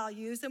core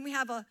values. And we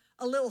have a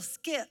little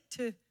skit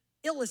to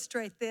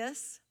illustrate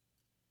this.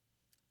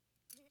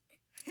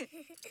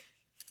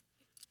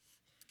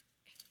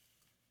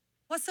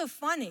 What's so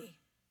funny?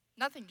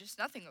 Nothing, just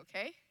nothing,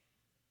 okay?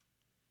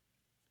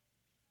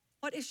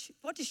 What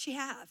does she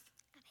have?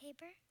 A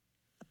paper?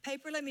 A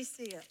paper? Let me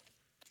see it.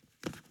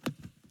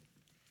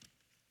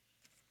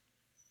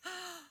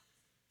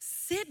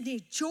 Sydney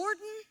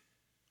Jordan?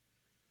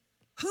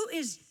 Who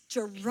is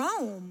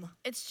Jerome?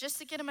 It's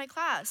just a kid in my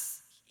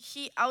class.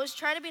 I was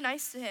trying to be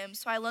nice to him,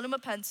 so I lent him a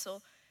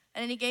pencil,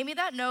 and then he gave me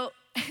that note,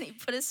 and he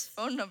put his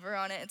phone number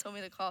on it and told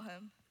me to call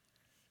him.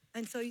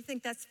 And so you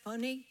think that's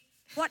funny?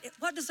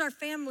 What does our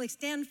family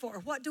stand for?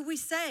 What do we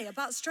say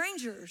about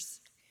strangers?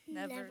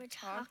 Never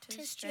talk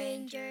to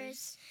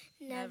strangers,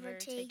 never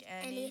take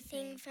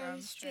anything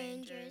from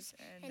strangers,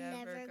 and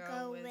never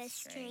go with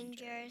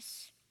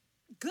strangers.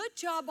 Good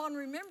job on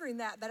remembering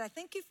that, but I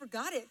think you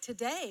forgot it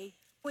today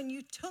when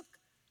you took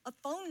a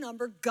phone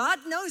number. God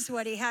knows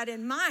what he had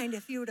in mind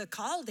if you would have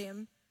called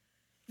him.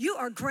 You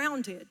are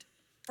grounded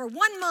for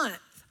 1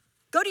 month.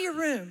 Go to your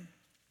room.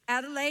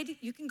 Adelaide,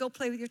 you can go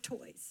play with your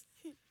toys.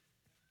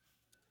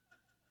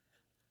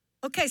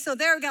 Okay, so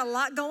there we got a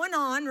lot going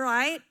on,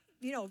 right?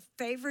 You know,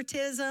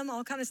 favoritism,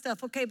 all kind of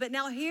stuff. Okay, but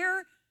now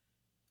here,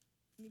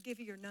 let me give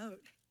you your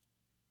note.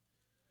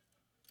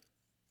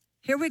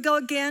 Here we go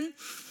again.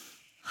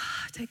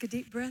 Take a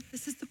deep breath.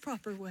 This is the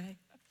proper way.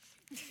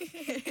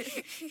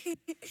 Hey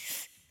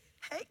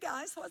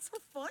guys, what's so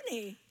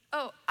funny?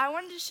 Oh, I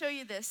wanted to show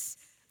you this.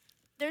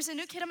 There's a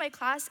new kid in my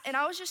class, and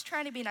I was just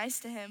trying to be nice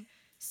to him.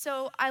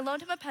 So I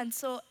loaned him a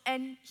pencil,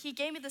 and he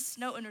gave me this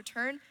note in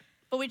return,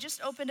 but we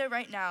just opened it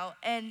right now.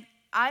 And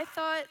I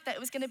thought that it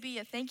was gonna be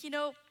a thank you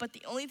note, but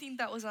the only thing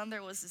that was on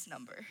there was his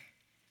number.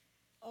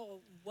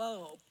 Oh,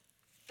 whoa.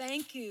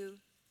 Thank you.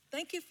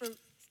 Thank you for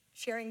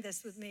sharing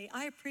this with me.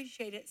 I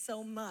appreciate it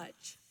so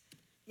much.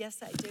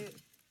 Yes, I do.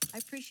 I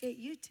appreciate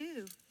you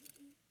too.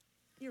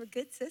 You're a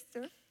good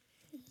sister.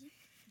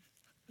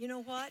 You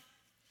know what?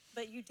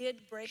 But you did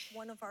break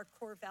one of our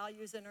core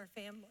values in our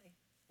family.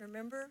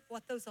 Remember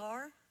what those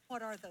are?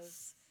 What are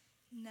those?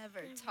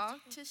 Never talk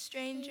to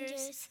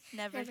strangers,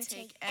 never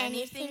take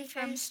anything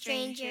from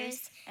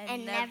strangers,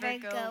 and never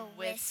go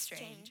with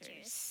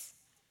strangers.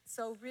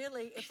 So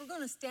really, if we're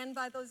going to stand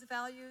by those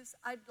values,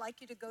 I'd like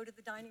you to go to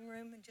the dining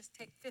room and just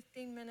take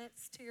 15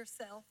 minutes to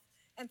yourself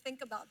and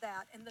think about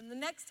that. And then the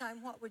next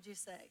time, what would you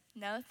say?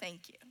 No,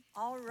 thank you.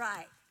 All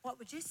right. What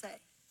would you say?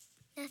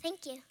 No,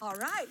 thank you. All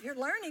right. You're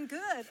learning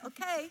good.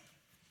 Okay.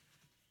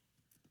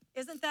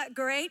 Isn't that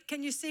great?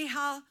 Can you see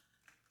how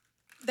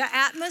the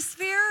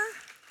atmosphere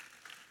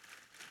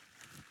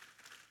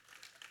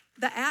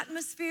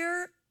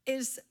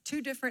is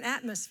two different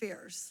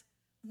atmospheres.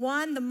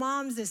 One, the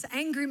mom's this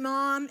angry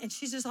mom, and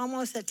she's just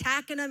almost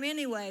attacking them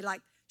anyway.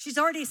 Like, she's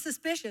already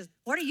suspicious.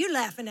 What are you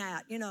laughing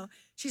at? You know,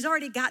 she's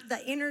already got the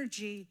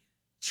energy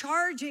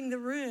charging the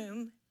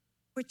room,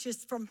 which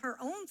is from her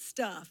own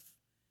stuff.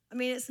 I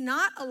mean, it's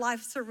not a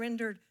life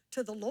surrendered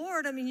to the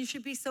Lord. I mean, you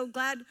should be so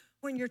glad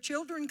when your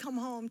children come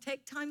home.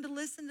 Take time to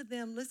listen to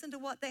them, listen to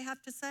what they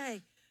have to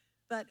say.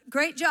 But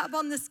great job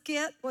on the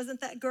skit.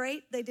 Wasn't that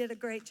great? They did a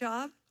great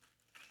job.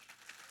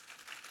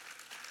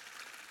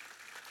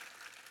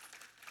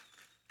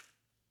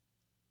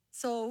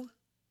 So,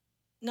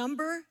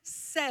 number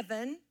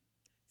 7,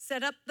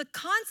 set up the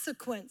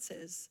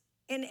consequences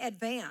in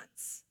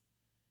advance.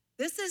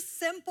 This is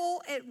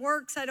simple. It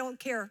works. I don't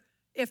care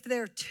if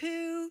they're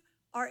 2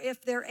 or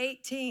if they're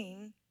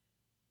 18,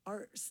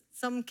 or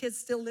some kids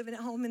still living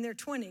at home in their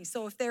 20s.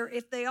 So if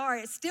they are,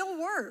 it still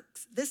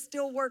works. This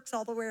still works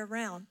all the way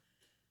around.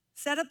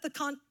 Set up the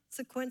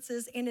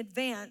consequences in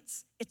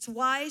advance. It's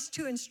wise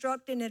to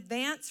instruct in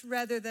advance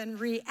rather than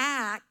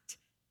react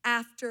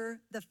after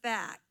the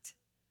fact.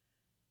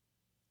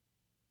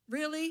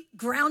 Really,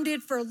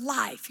 grounded for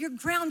life. You're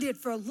grounded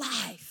for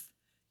life.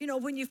 You know,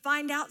 when you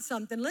find out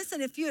something,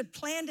 listen, if you had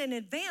planned in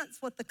advance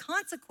what the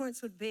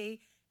consequence would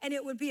be, and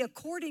it would be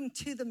according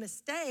to the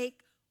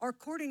mistake or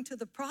according to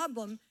the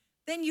problem,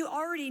 then you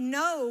already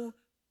know,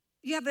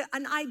 you have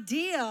an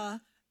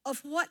idea of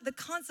what the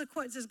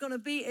consequence is going to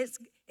be.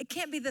 It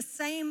can't be the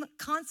same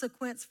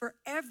consequence for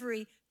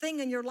everything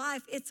in your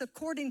life. It's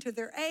according to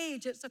their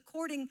age. It's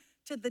according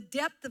to the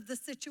depth of the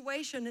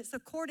situation. It's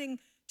according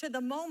to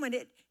the moment.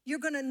 You're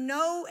going to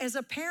know as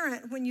a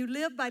parent when you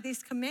live by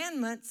these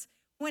commandments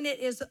when it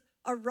is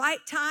a right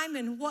time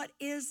and what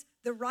is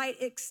the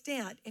right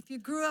extent. If you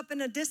grew up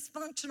in a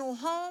dysfunctional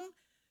home,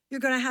 you're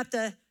going to have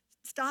to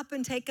stop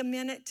and take a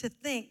minute to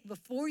think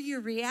before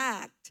you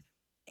react.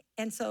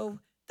 And so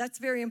that's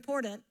very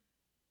important.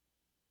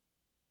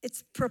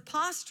 It's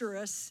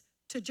preposterous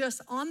to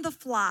just on the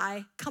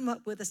fly come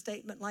up with a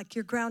statement like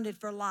you're grounded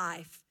for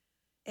life.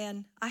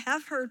 And I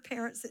have heard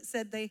parents that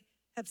said they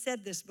have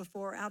said this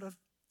before out of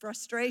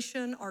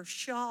frustration or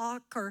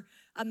shock or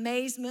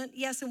amazement.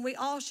 Yes, and we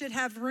all should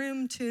have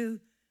room to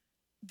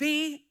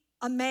be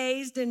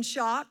amazed and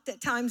shocked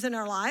at times in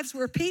our lives.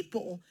 We're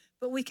people,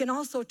 but we can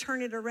also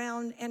turn it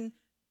around and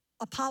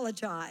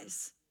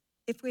apologize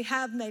if we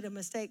have made a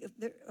mistake.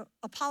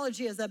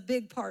 Apology is a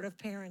big part of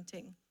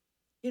parenting.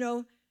 You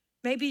know,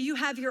 maybe you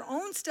have your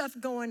own stuff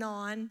going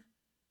on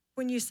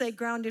when you say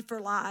grounded for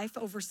life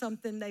over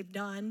something they've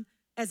done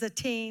as a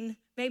teen.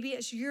 Maybe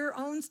it's your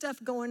own stuff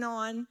going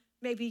on.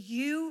 Maybe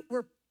you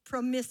were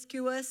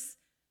promiscuous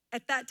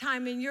at that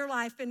time in your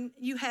life and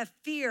you have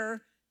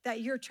fear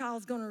that your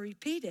child's going to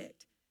repeat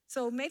it.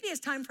 So maybe it's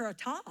time for a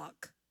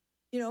talk.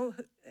 You know,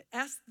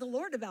 ask the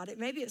Lord about it.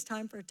 Maybe it's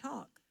time for a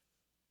talk.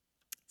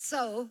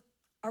 So,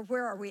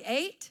 where are we?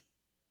 8?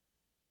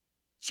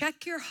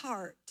 Check your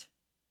heart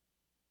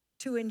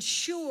to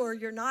ensure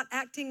you're not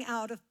acting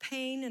out of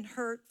pain and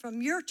hurt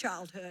from your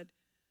childhood.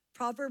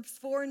 Proverbs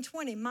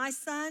 4:20, my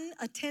son,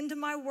 attend to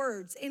my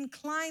words,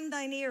 incline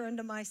thine ear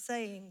unto my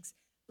sayings.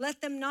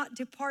 Let them not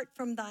depart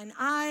from thine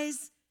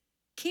eyes.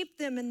 Keep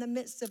them in the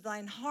midst of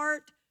thine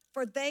heart,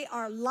 for they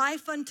are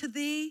life unto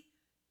thee,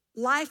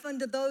 life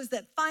unto those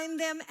that find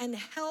them, and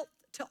health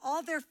to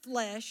all their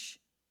flesh.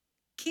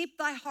 Keep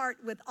thy heart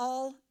with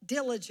all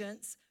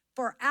diligence,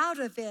 for out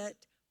of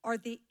it are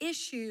the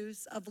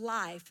issues of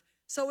life.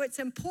 So it's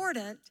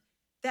important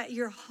that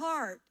your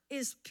heart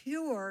is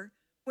pure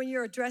when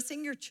you're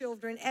addressing your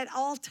children at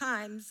all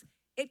times.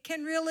 It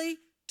can really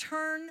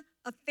turn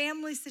a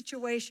family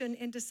situation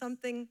into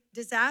something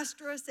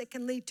disastrous. It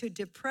can lead to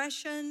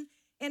depression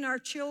in our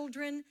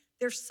children.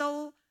 They're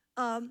so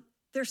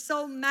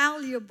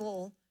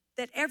malleable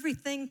that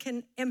everything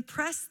can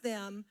impress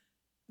them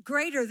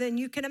greater than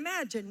you can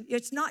imagine.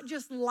 It's not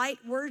just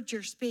light words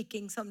you're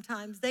speaking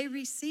sometimes. They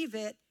receive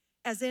it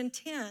as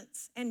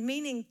intense and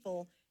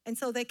meaningful, and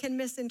so they can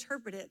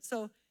misinterpret it.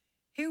 So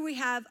here we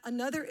have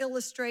another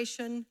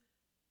illustration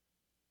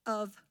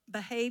of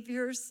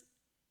behaviors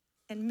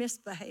and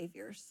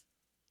misbehaviors.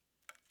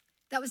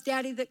 That was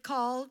Daddy that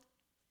called,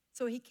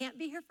 so he can't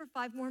be here for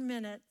 5 more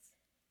minutes.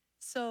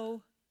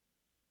 So.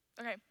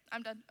 Okay,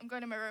 I'm done. I'm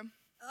going to my room.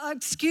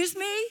 Excuse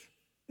me,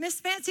 Miss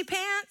Fancy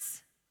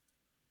Pants?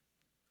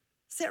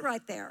 Sit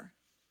right there.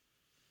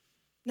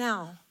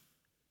 Now,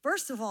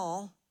 first of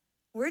all,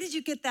 where did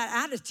you get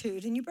that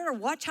attitude? And you better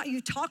watch how you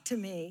talk to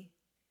me.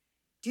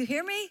 Do you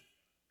hear me?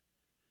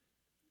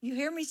 You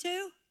hear me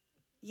too?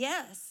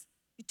 Yes.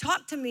 You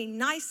talk to me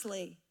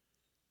nicely.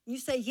 You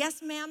say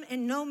yes, ma'am,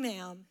 and no,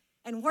 ma'am.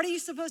 And what are you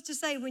supposed to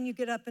say when you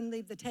get up and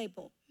leave the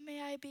table?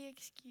 May I be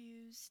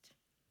excused?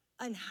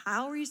 And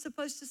how are you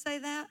supposed to say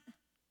that?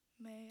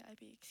 May I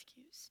be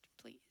excused,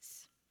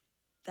 please?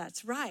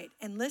 That's right.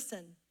 And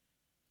listen,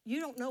 you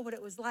don't know what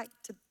it was like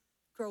to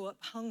grow up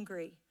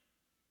hungry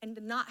and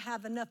to not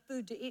have enough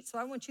food to eat. So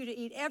I want you to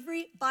eat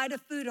every bite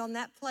of food on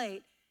that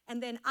plate,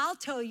 and then I'll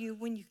tell you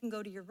when you can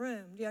go to your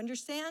room. Do you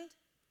understand?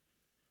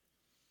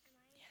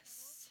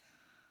 Yes.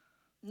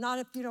 Not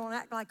if you don't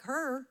act like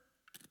her.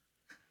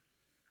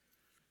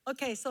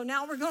 Okay, so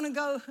now we're going to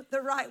go the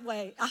right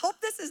way. I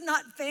hope this is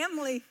not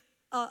family,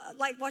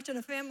 like watching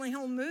a family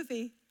home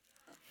movie.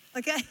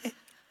 Okay?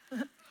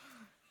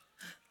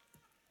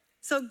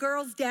 So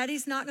girls,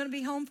 Daddy's not going to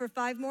be home for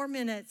 5 more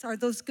minutes. Are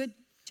those good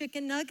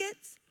chicken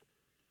nuggets?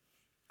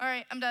 All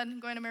right, I'm done. I'm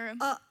going to my room.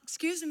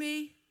 Excuse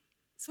me,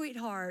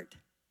 sweetheart.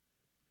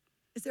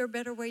 Is there a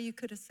better way you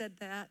could have said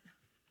that?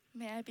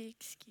 May I be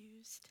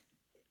excused?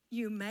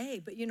 You may,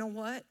 but you know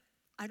what?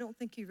 I don't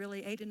think you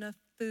really ate enough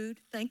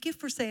food. Thank you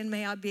for saying,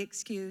 may I be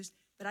excused,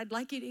 but I'd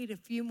like you to eat a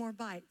few more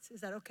bites.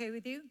 Is that okay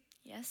with you?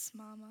 Yes,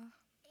 Mama.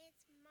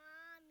 It's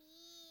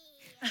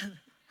Mommy.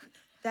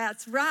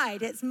 That's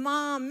right, it's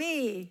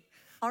Mommy.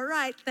 All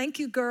right, thank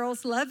you,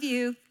 girls. Love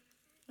you.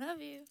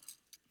 Love you.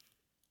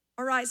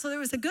 All right, so there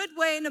was a good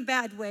way and a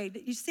bad way.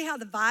 You see how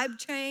the vibe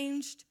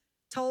changed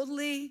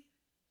totally?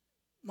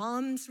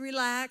 Mom's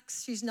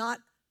relaxed. She's not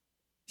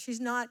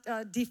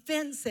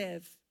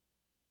defensive.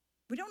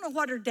 We don't know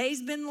what her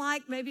day's been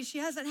like. Maybe she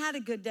hasn't had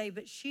a good day,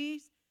 but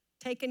she's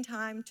taken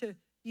time to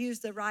use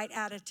the right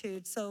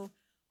attitude. So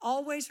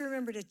always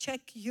remember to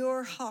check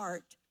your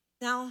heart.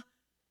 Now,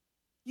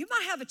 you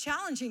might have a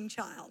challenging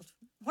child.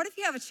 What if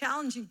you have a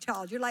challenging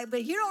child? You're like,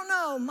 but you don't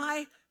know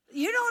my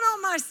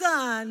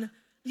son.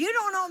 You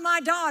don't know my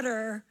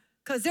daughter,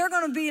 because they're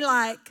going to be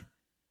like,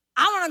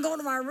 I want to go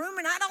to my room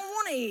and I don't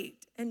want to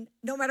eat. And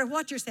no matter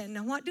what you're saying,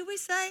 now what do we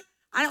say?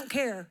 I don't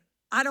care.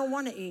 I don't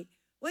want to eat.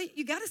 Well,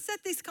 you got to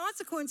set these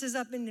consequences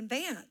up in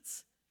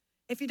advance.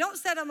 If you don't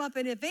set them up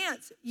in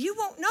advance, you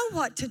won't know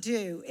what to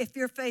do if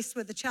you're faced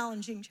with a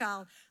challenging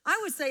child. I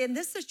would say in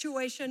this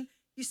situation,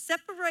 you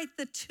separate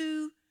the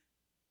two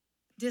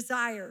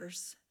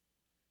desires.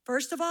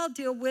 First of all,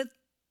 deal with,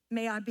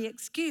 may I be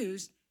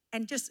excused,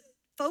 and just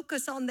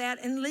focus on that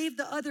and leave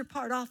the other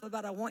part off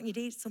about, I want you to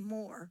eat some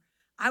more.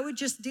 I would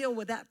just deal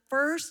with that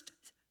first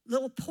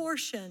little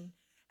portion.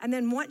 And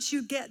then once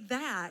you get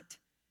that,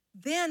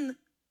 then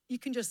you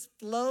can just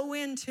flow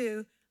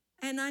into,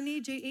 and I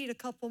need you to eat a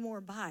couple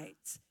more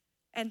bites.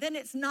 And then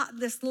it's not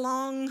this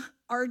long,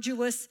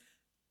 arduous,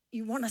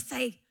 you want to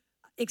say,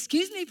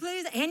 excuse me,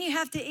 please, and you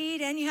have to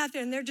eat, and you have to,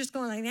 and they're just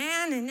going like,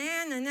 nah.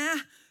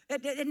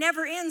 It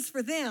never ends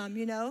for them,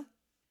 you know.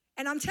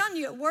 And I'm telling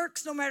you, it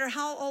works no matter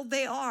how old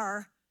they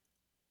are.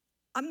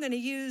 I'm going to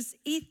use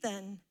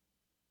Ethan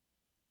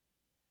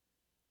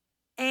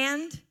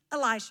and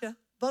Elisha,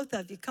 both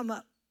of you, come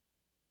up.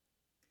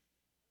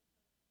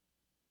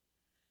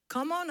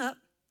 Come on up.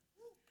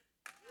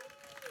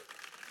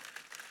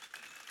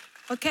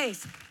 Okay,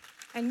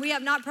 and we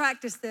have not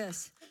practiced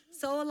this.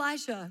 So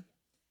Elisha,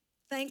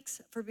 thanks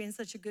for being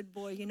such a good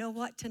boy. You know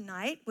what?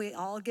 Tonight, we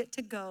all get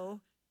to go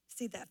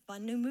see that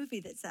fun new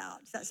movie that's out.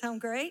 Does that sound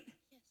great?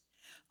 Yes.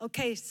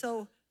 Okay,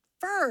 so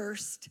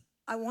first,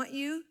 I want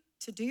you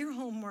to do your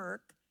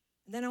homework,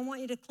 and then I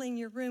want you to clean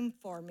your room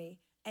for me.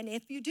 And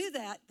if you do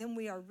that, then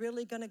we are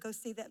really going to go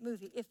see that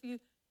movie. If you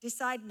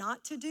decide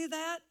not to do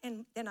that,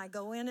 and then I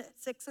go in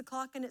at 6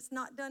 o'clock and it's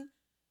not done,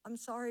 I'm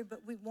sorry,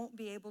 but we won't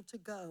be able to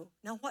go.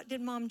 Now, what did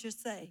Mom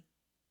just say?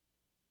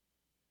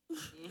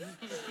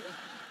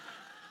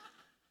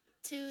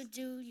 To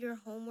do your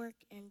homework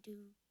and do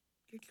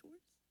your chores.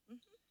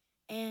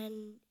 Mm-hmm.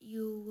 And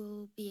you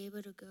will be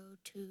able to go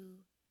to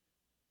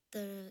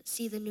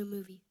see the new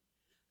movie.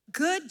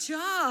 Good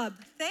job.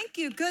 Thank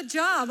you. Good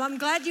job. I'm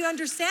glad you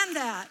understand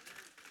that.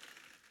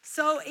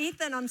 So,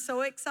 Ethan, I'm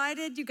so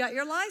excited you got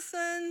your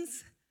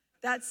license.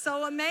 That's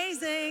so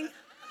amazing.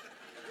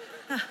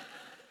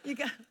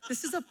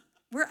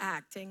 We're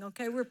acting,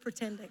 okay? We're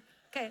pretending.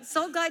 Okay,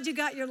 so glad you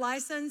got your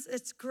license.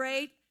 It's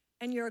great,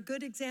 and you're a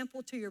good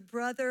example to your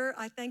brother.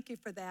 I thank you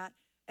for that.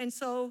 And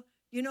so,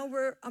 you know,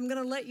 I'm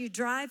going to let you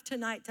drive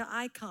tonight to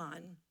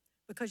Icon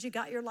because you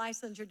got your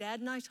license. Your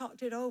dad and I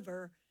talked it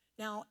over.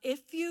 Now,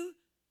 if you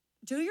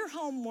do your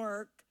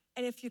homework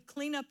and if you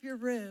clean up your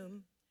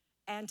room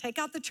and take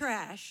out the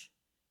trash,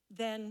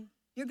 then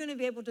you're going to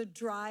be able to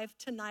drive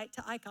tonight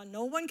to Icon.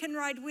 No one can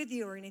ride with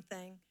you or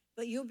anything,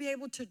 but you'll be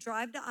able to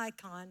drive to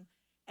Icon.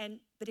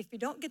 But if you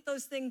don't get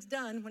those things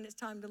done when it's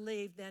time to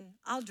leave, then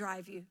I'll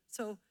drive you.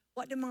 So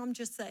what did Mom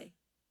just say?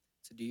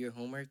 To do your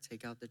homework,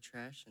 take out the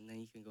trash, and then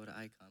you can go to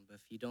Icon. But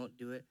if you don't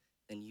do it,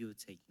 then you would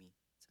take me.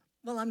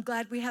 Well, I'm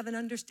glad we have an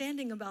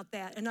understanding about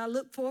that, and I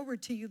look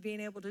forward to you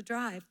being able to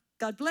drive.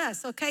 God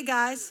bless. Okay,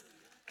 guys?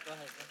 Go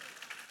ahead.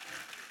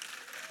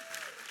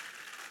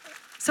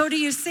 So do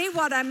you see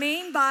what I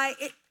mean by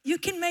it? You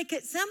can make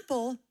it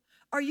simple,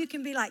 or you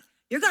can be like,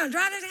 you're going to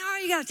drive this car,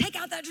 you got to take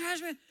out that trash.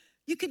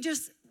 You could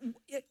just,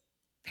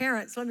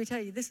 parents, let me tell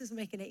you, this is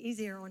making it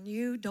easier on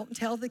you. Don't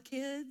tell the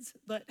kids,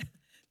 but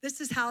this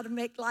is how to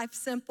make life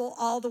simple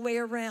all the way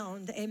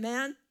around.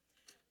 Amen?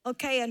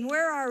 Okay, and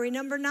where are we?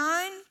 Number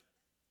 9?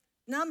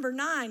 Number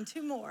 9,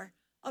 2 more.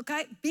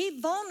 Okay, be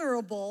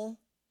vulnerable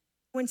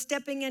when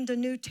stepping into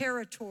new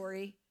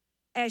territory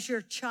as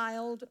your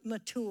child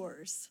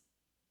matures.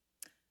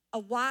 A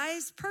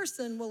wise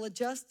person will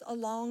adjust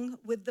along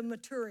with the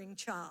maturing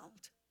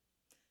child.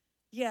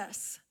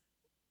 Yes,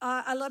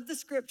 I love the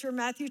scripture,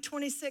 Matthew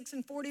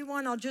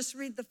 26:41. I'll just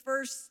read the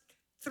first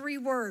 3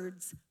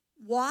 words.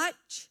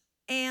 Watch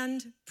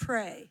and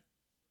pray.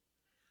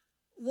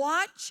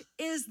 Watch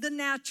is the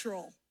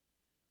natural.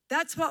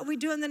 That's what we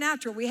do in the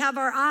natural. We have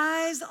our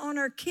eyes on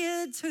our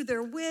kids, who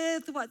they're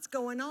with, what's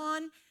going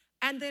on,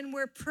 and then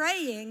we're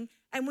praying.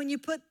 And when you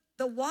put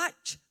the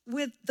watch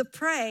with the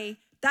pray,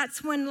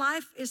 That's when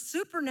life is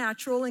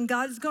supernatural and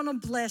God's gonna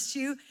bless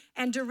you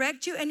and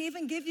direct you and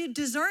even give you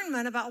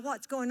discernment about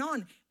what's going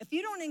on. If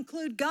you don't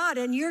include God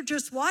and you're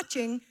just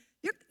watching,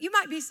 you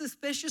might be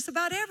suspicious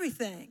about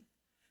everything.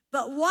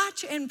 But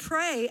watch and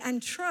pray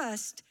and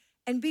trust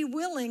and be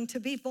willing to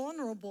be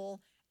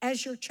vulnerable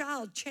as your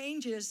child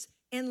changes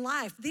in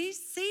life.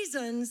 These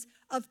seasons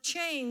of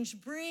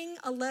change bring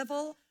a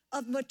level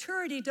of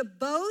maturity to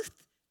both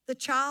the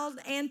child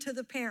and to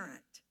the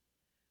parent.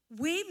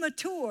 We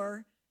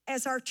mature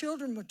as our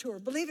children mature.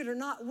 Believe it or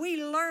not,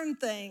 we learn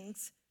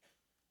things.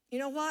 You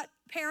know what,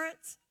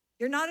 parents?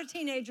 You're not a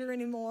teenager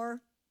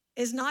anymore.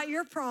 It's not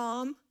your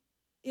prom.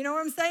 You know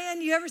what I'm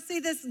saying? You ever see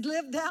this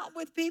lived out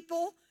with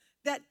people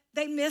that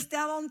they missed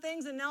out on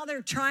things and now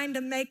they're trying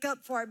to make up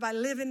for it by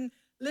living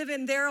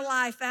their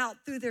life out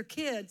through their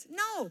kids?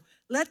 No,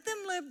 let them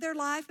live their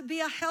life and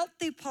be a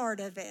healthy part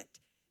of it.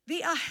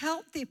 Be a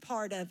healthy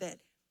part of it.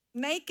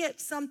 Make it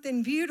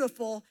something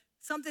beautiful,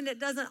 something that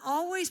doesn't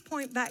always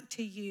point back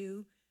to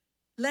you.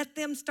 Let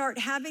them start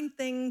having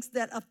things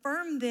that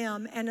affirm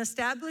them and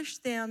establish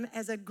them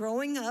as a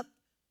growing up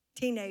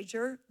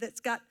teenager that's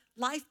got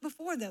life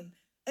before them.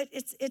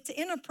 It's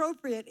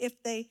inappropriate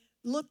if they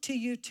look to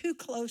you too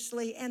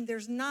closely and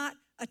there's not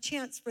a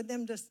chance for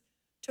them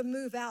to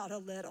move out a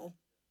little.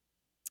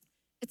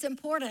 It's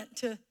important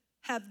to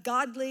have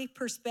godly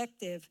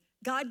perspective.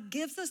 God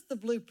gives us the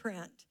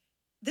blueprint.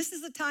 This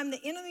is the time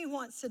the enemy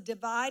wants to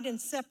divide and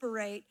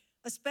separate,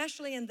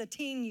 especially in the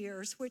teen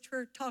years, which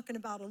we're talking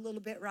about a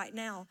little bit right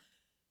now.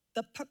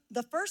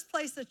 The first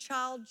place a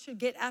child should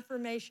get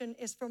affirmation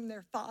is from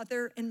their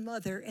father and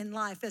mother in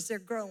life as they're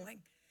growing.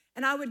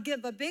 And I would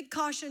give a big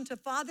caution to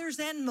fathers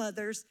and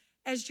mothers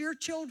as your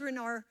children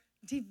are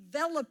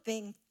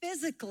developing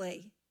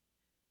physically.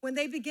 When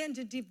they begin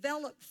to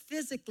develop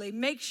physically,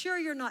 make sure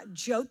you're not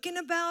joking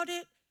about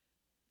it,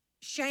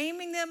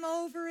 shaming them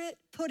over it,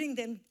 putting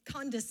them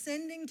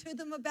condescending to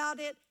them about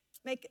it,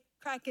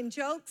 cracking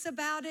jokes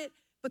about it,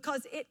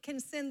 because it can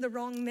send the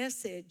wrong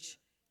message.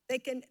 They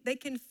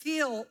can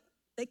feel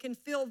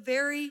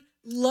very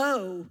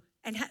low,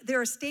 and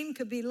their esteem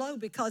could be low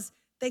because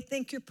they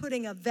think you're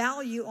putting a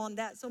value on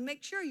that. So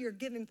make sure you're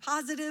giving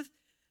positive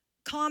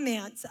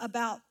comments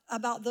about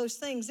those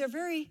things. They're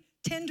very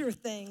tender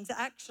things,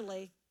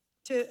 actually,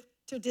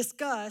 to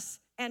discuss.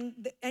 And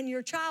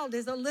your child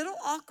is a little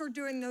awkward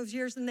during those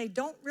years, and they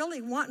don't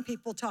really want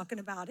people talking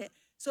about it.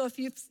 So if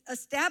you've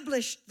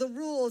established the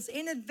rules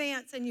in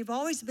advance and you've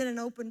always been an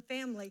open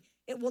family,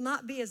 it will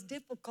not be as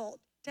difficult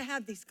to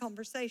have these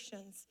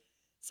conversations.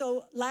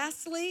 So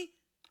lastly,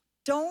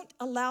 don't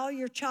allow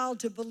your child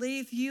to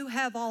believe you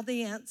have all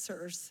the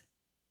answers.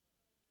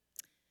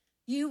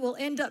 You will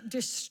end up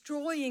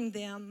destroying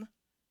them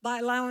by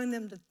allowing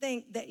them to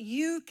think that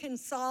you can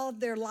solve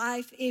their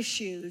life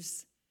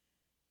issues.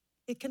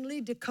 It can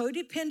lead to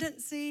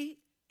codependency.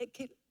 It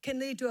can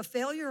lead to a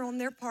failure on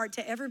their part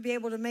to ever be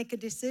able to make a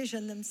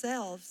decision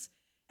themselves.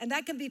 And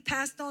that can be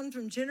passed on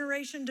from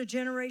generation to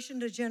generation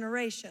to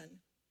generation.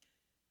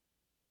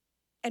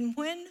 And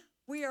when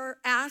we are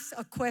asked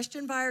a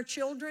question by our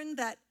children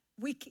that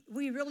we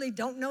really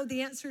don't know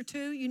the answer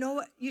to, you know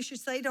what you should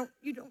say?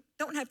 You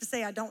don't have to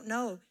say, I don't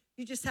know.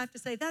 You just have to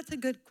say, that's a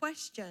good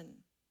question.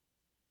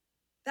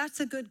 That's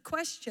a good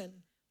question.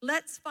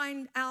 Let's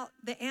find out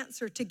the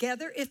answer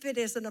together if it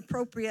is an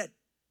appropriate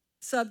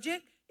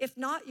subject. If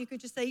not, you could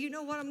just say, you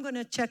know what, I'm going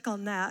to check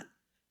on that,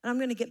 and I'm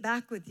going to get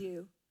back with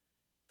you.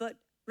 But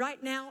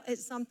right now,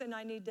 it's something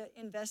I need to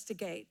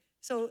investigate.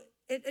 So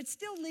it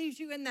still leaves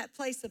you in that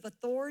place of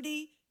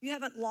authority. You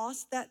haven't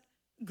lost that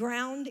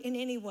ground in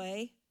any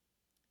way.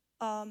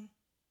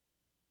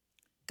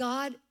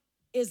 God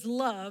is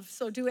love,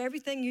 so do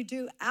everything you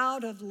do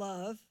out of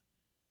love.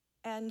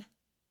 And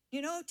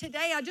you know,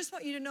 today I just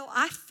want you to know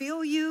I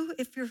feel you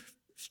if you're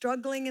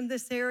struggling in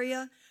this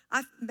area.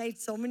 I've made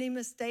so many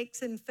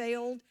mistakes and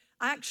failed.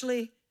 I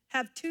actually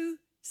have two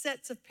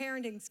sets of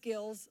parenting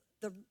skills,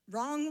 the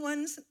wrong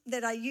ones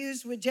that I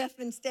used with Jeff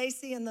and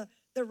Stacy, and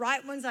the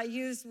right ones I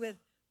used with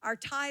our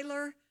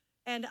Tyler.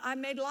 And I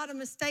made a lot of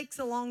mistakes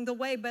along the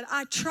way, but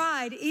I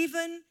tried.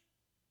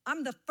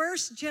 I'm the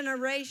first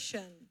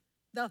generation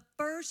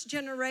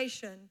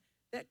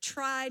that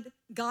tried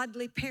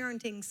godly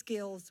parenting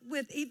skills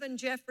with even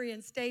Jeffrey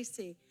and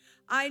Stacy.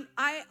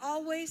 I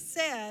always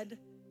said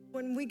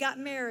when we got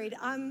married,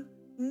 I'm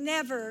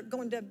never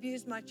going to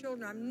abuse my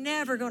children. I'm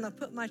never going to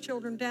put my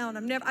children down.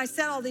 I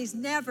said all these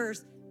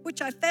nevers,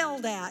 which I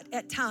failed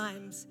at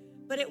times,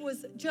 but it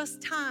was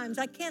just times.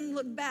 I can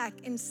look back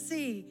and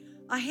see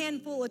a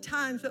handful of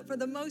times, but for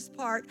the most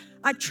part,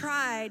 I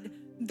tried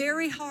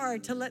very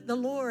hard to let the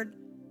Lord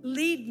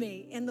lead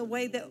me in the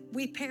way that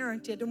we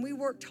parented, and we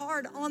worked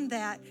hard on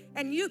that,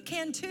 and you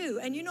can too.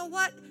 And you know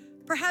what?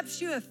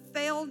 Perhaps you have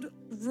failed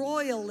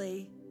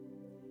royally,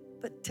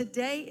 but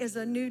today is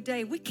a new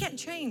day. We can't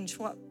change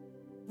what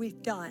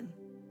we've done.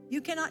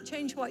 You cannot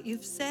change what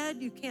you've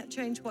said. You can't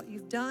change what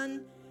you've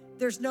done.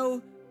 There's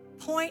no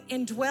point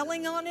in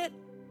dwelling on it,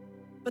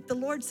 but the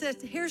Lord says,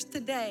 here's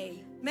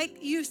today.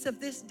 Make use of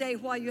this day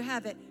while you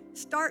have it.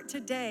 Start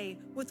today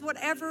with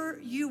whatever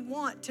you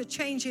want to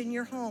change in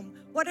your home,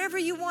 whatever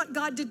you want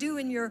God to do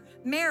in your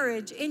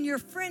marriage, in your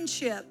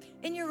friendship,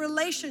 in your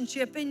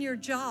relationship, in your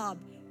job,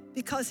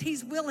 because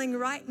He's willing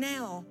right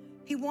now.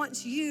 He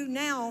wants you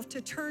now to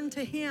turn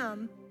to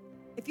Him.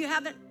 If you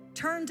haven't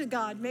turned to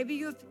God, maybe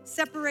you've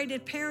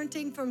separated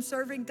parenting from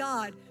serving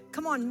God.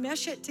 Come on,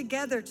 mesh it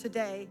together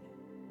today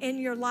in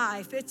your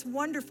life. It's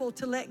wonderful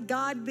to let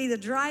God be the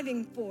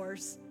driving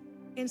force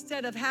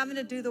instead of having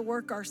to do the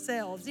work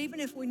ourselves. Even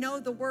if we know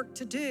the work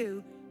to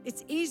do,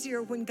 it's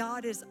easier when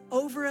God is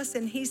over us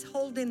and He's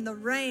holding the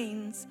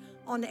reins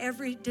on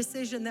every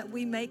decision that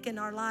we make in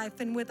our life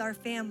and with our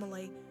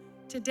family.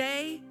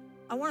 Today,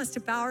 I want us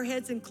to bow our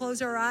heads and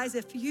close our eyes.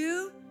 If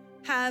you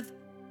have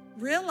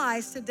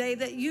realized today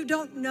that you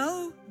don't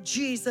know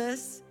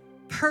Jesus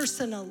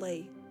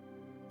personally,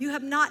 you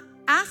have not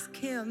asked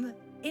Him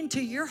into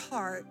your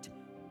heart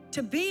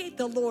to be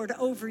the Lord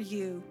over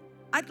you,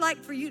 I'd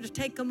like for you to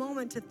take a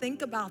moment to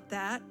think about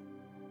that.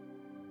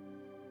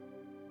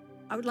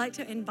 I would like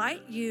to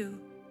invite you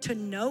to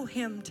know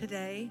Him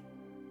today.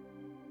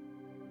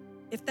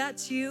 If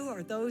that's you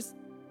or those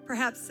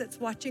perhaps that's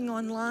watching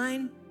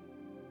online,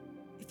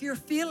 if you're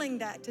feeling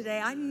that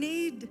today, I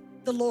need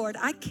the Lord.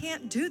 I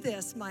can't do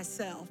this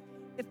myself.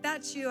 If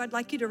that's you, I'd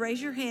like you to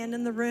raise your hand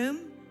in the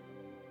room.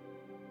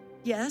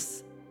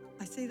 Yes,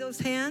 I see those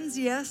hands,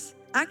 yes.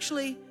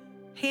 Actually,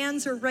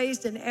 hands are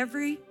raised in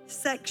every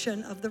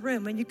section of the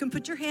room, and you can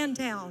put your hand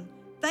down.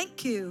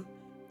 Thank you.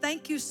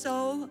 Thank you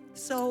so,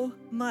 so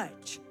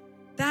much.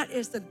 That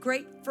is the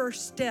great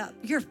first step.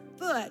 Your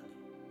foot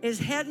is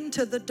heading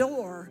to the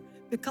door,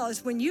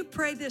 because when you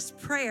pray this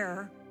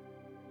prayer,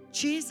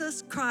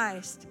 Jesus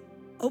Christ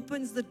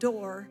opens the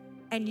door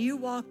and you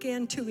walk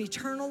into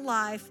eternal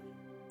life.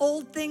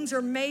 Old things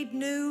are made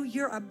new.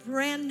 You're a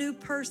brand new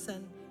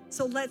person.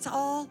 So let's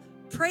all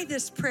pray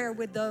this prayer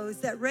with those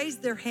that raise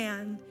their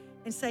hand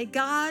and say,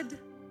 God,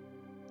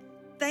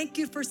 thank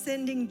you for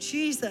sending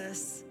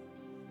Jesus,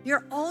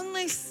 your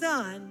only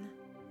Son,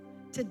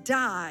 to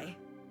die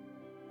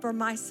for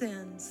my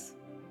sins.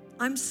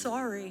 I'm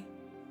sorry.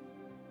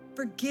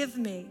 Forgive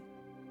me.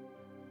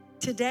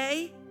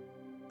 Today,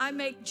 I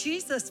make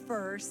Jesus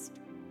first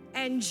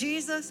and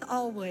Jesus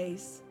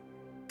always.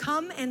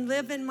 Come and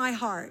live in my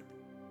heart,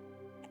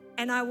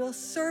 and I will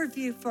serve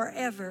you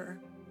forever.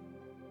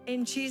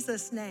 In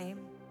Jesus' name,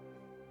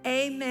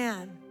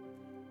 amen.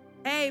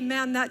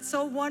 Amen. That's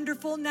so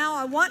wonderful. Now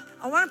I want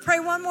to pray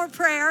one more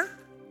prayer.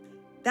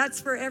 That's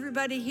for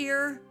everybody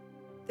here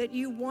that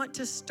you want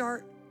to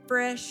start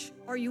fresh,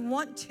 or you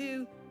want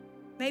to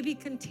maybe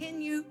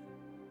continue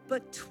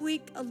but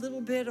tweak a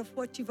little bit of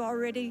what you've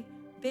already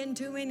been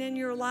doing in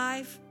your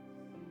life.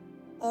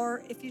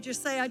 Or if you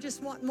just say, I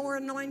just want more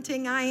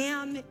anointing, I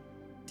am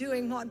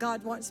doing what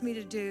God wants me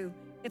to do.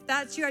 If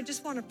that's you, I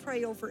just want to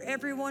pray over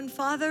everyone.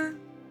 Father,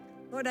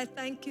 Lord, I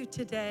thank you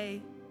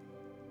today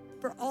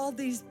for all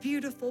these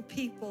beautiful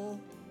people,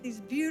 these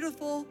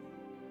beautiful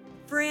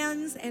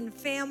friends and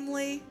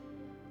family,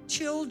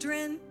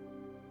 children,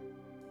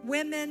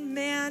 women,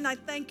 men. I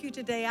thank you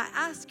today. I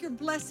ask your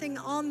blessing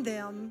on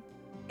them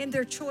in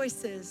their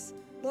choices.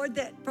 Lord,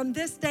 that from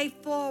this day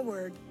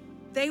forward,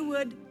 they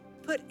would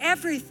put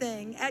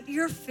everything at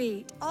your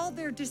feet, all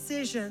their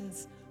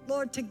decisions,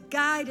 Lord, to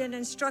guide and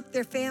instruct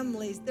their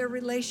families, their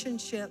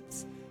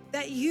relationships,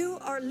 that you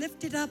are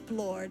lifted up,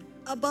 Lord,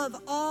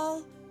 above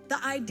all the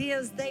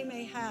ideas they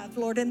may have,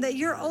 Lord, and that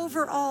you're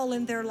over all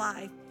in their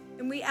life.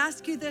 And we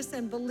ask you this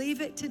and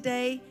believe it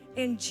today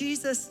in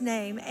Jesus'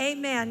 name.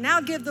 Amen.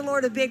 Now give the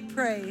Lord a big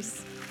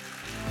praise.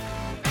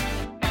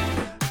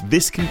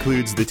 This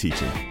concludes the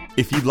teaching.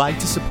 If you'd like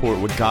to support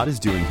what God is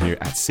doing here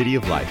at City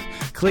of Life,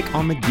 click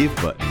on the Give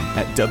button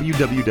at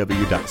www.col.tv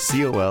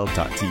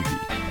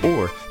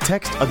or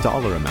text a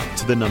dollar amount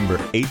to the number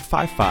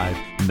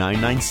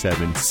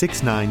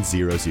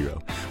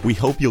 855-997-6900. We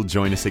hope you'll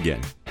join us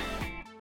again.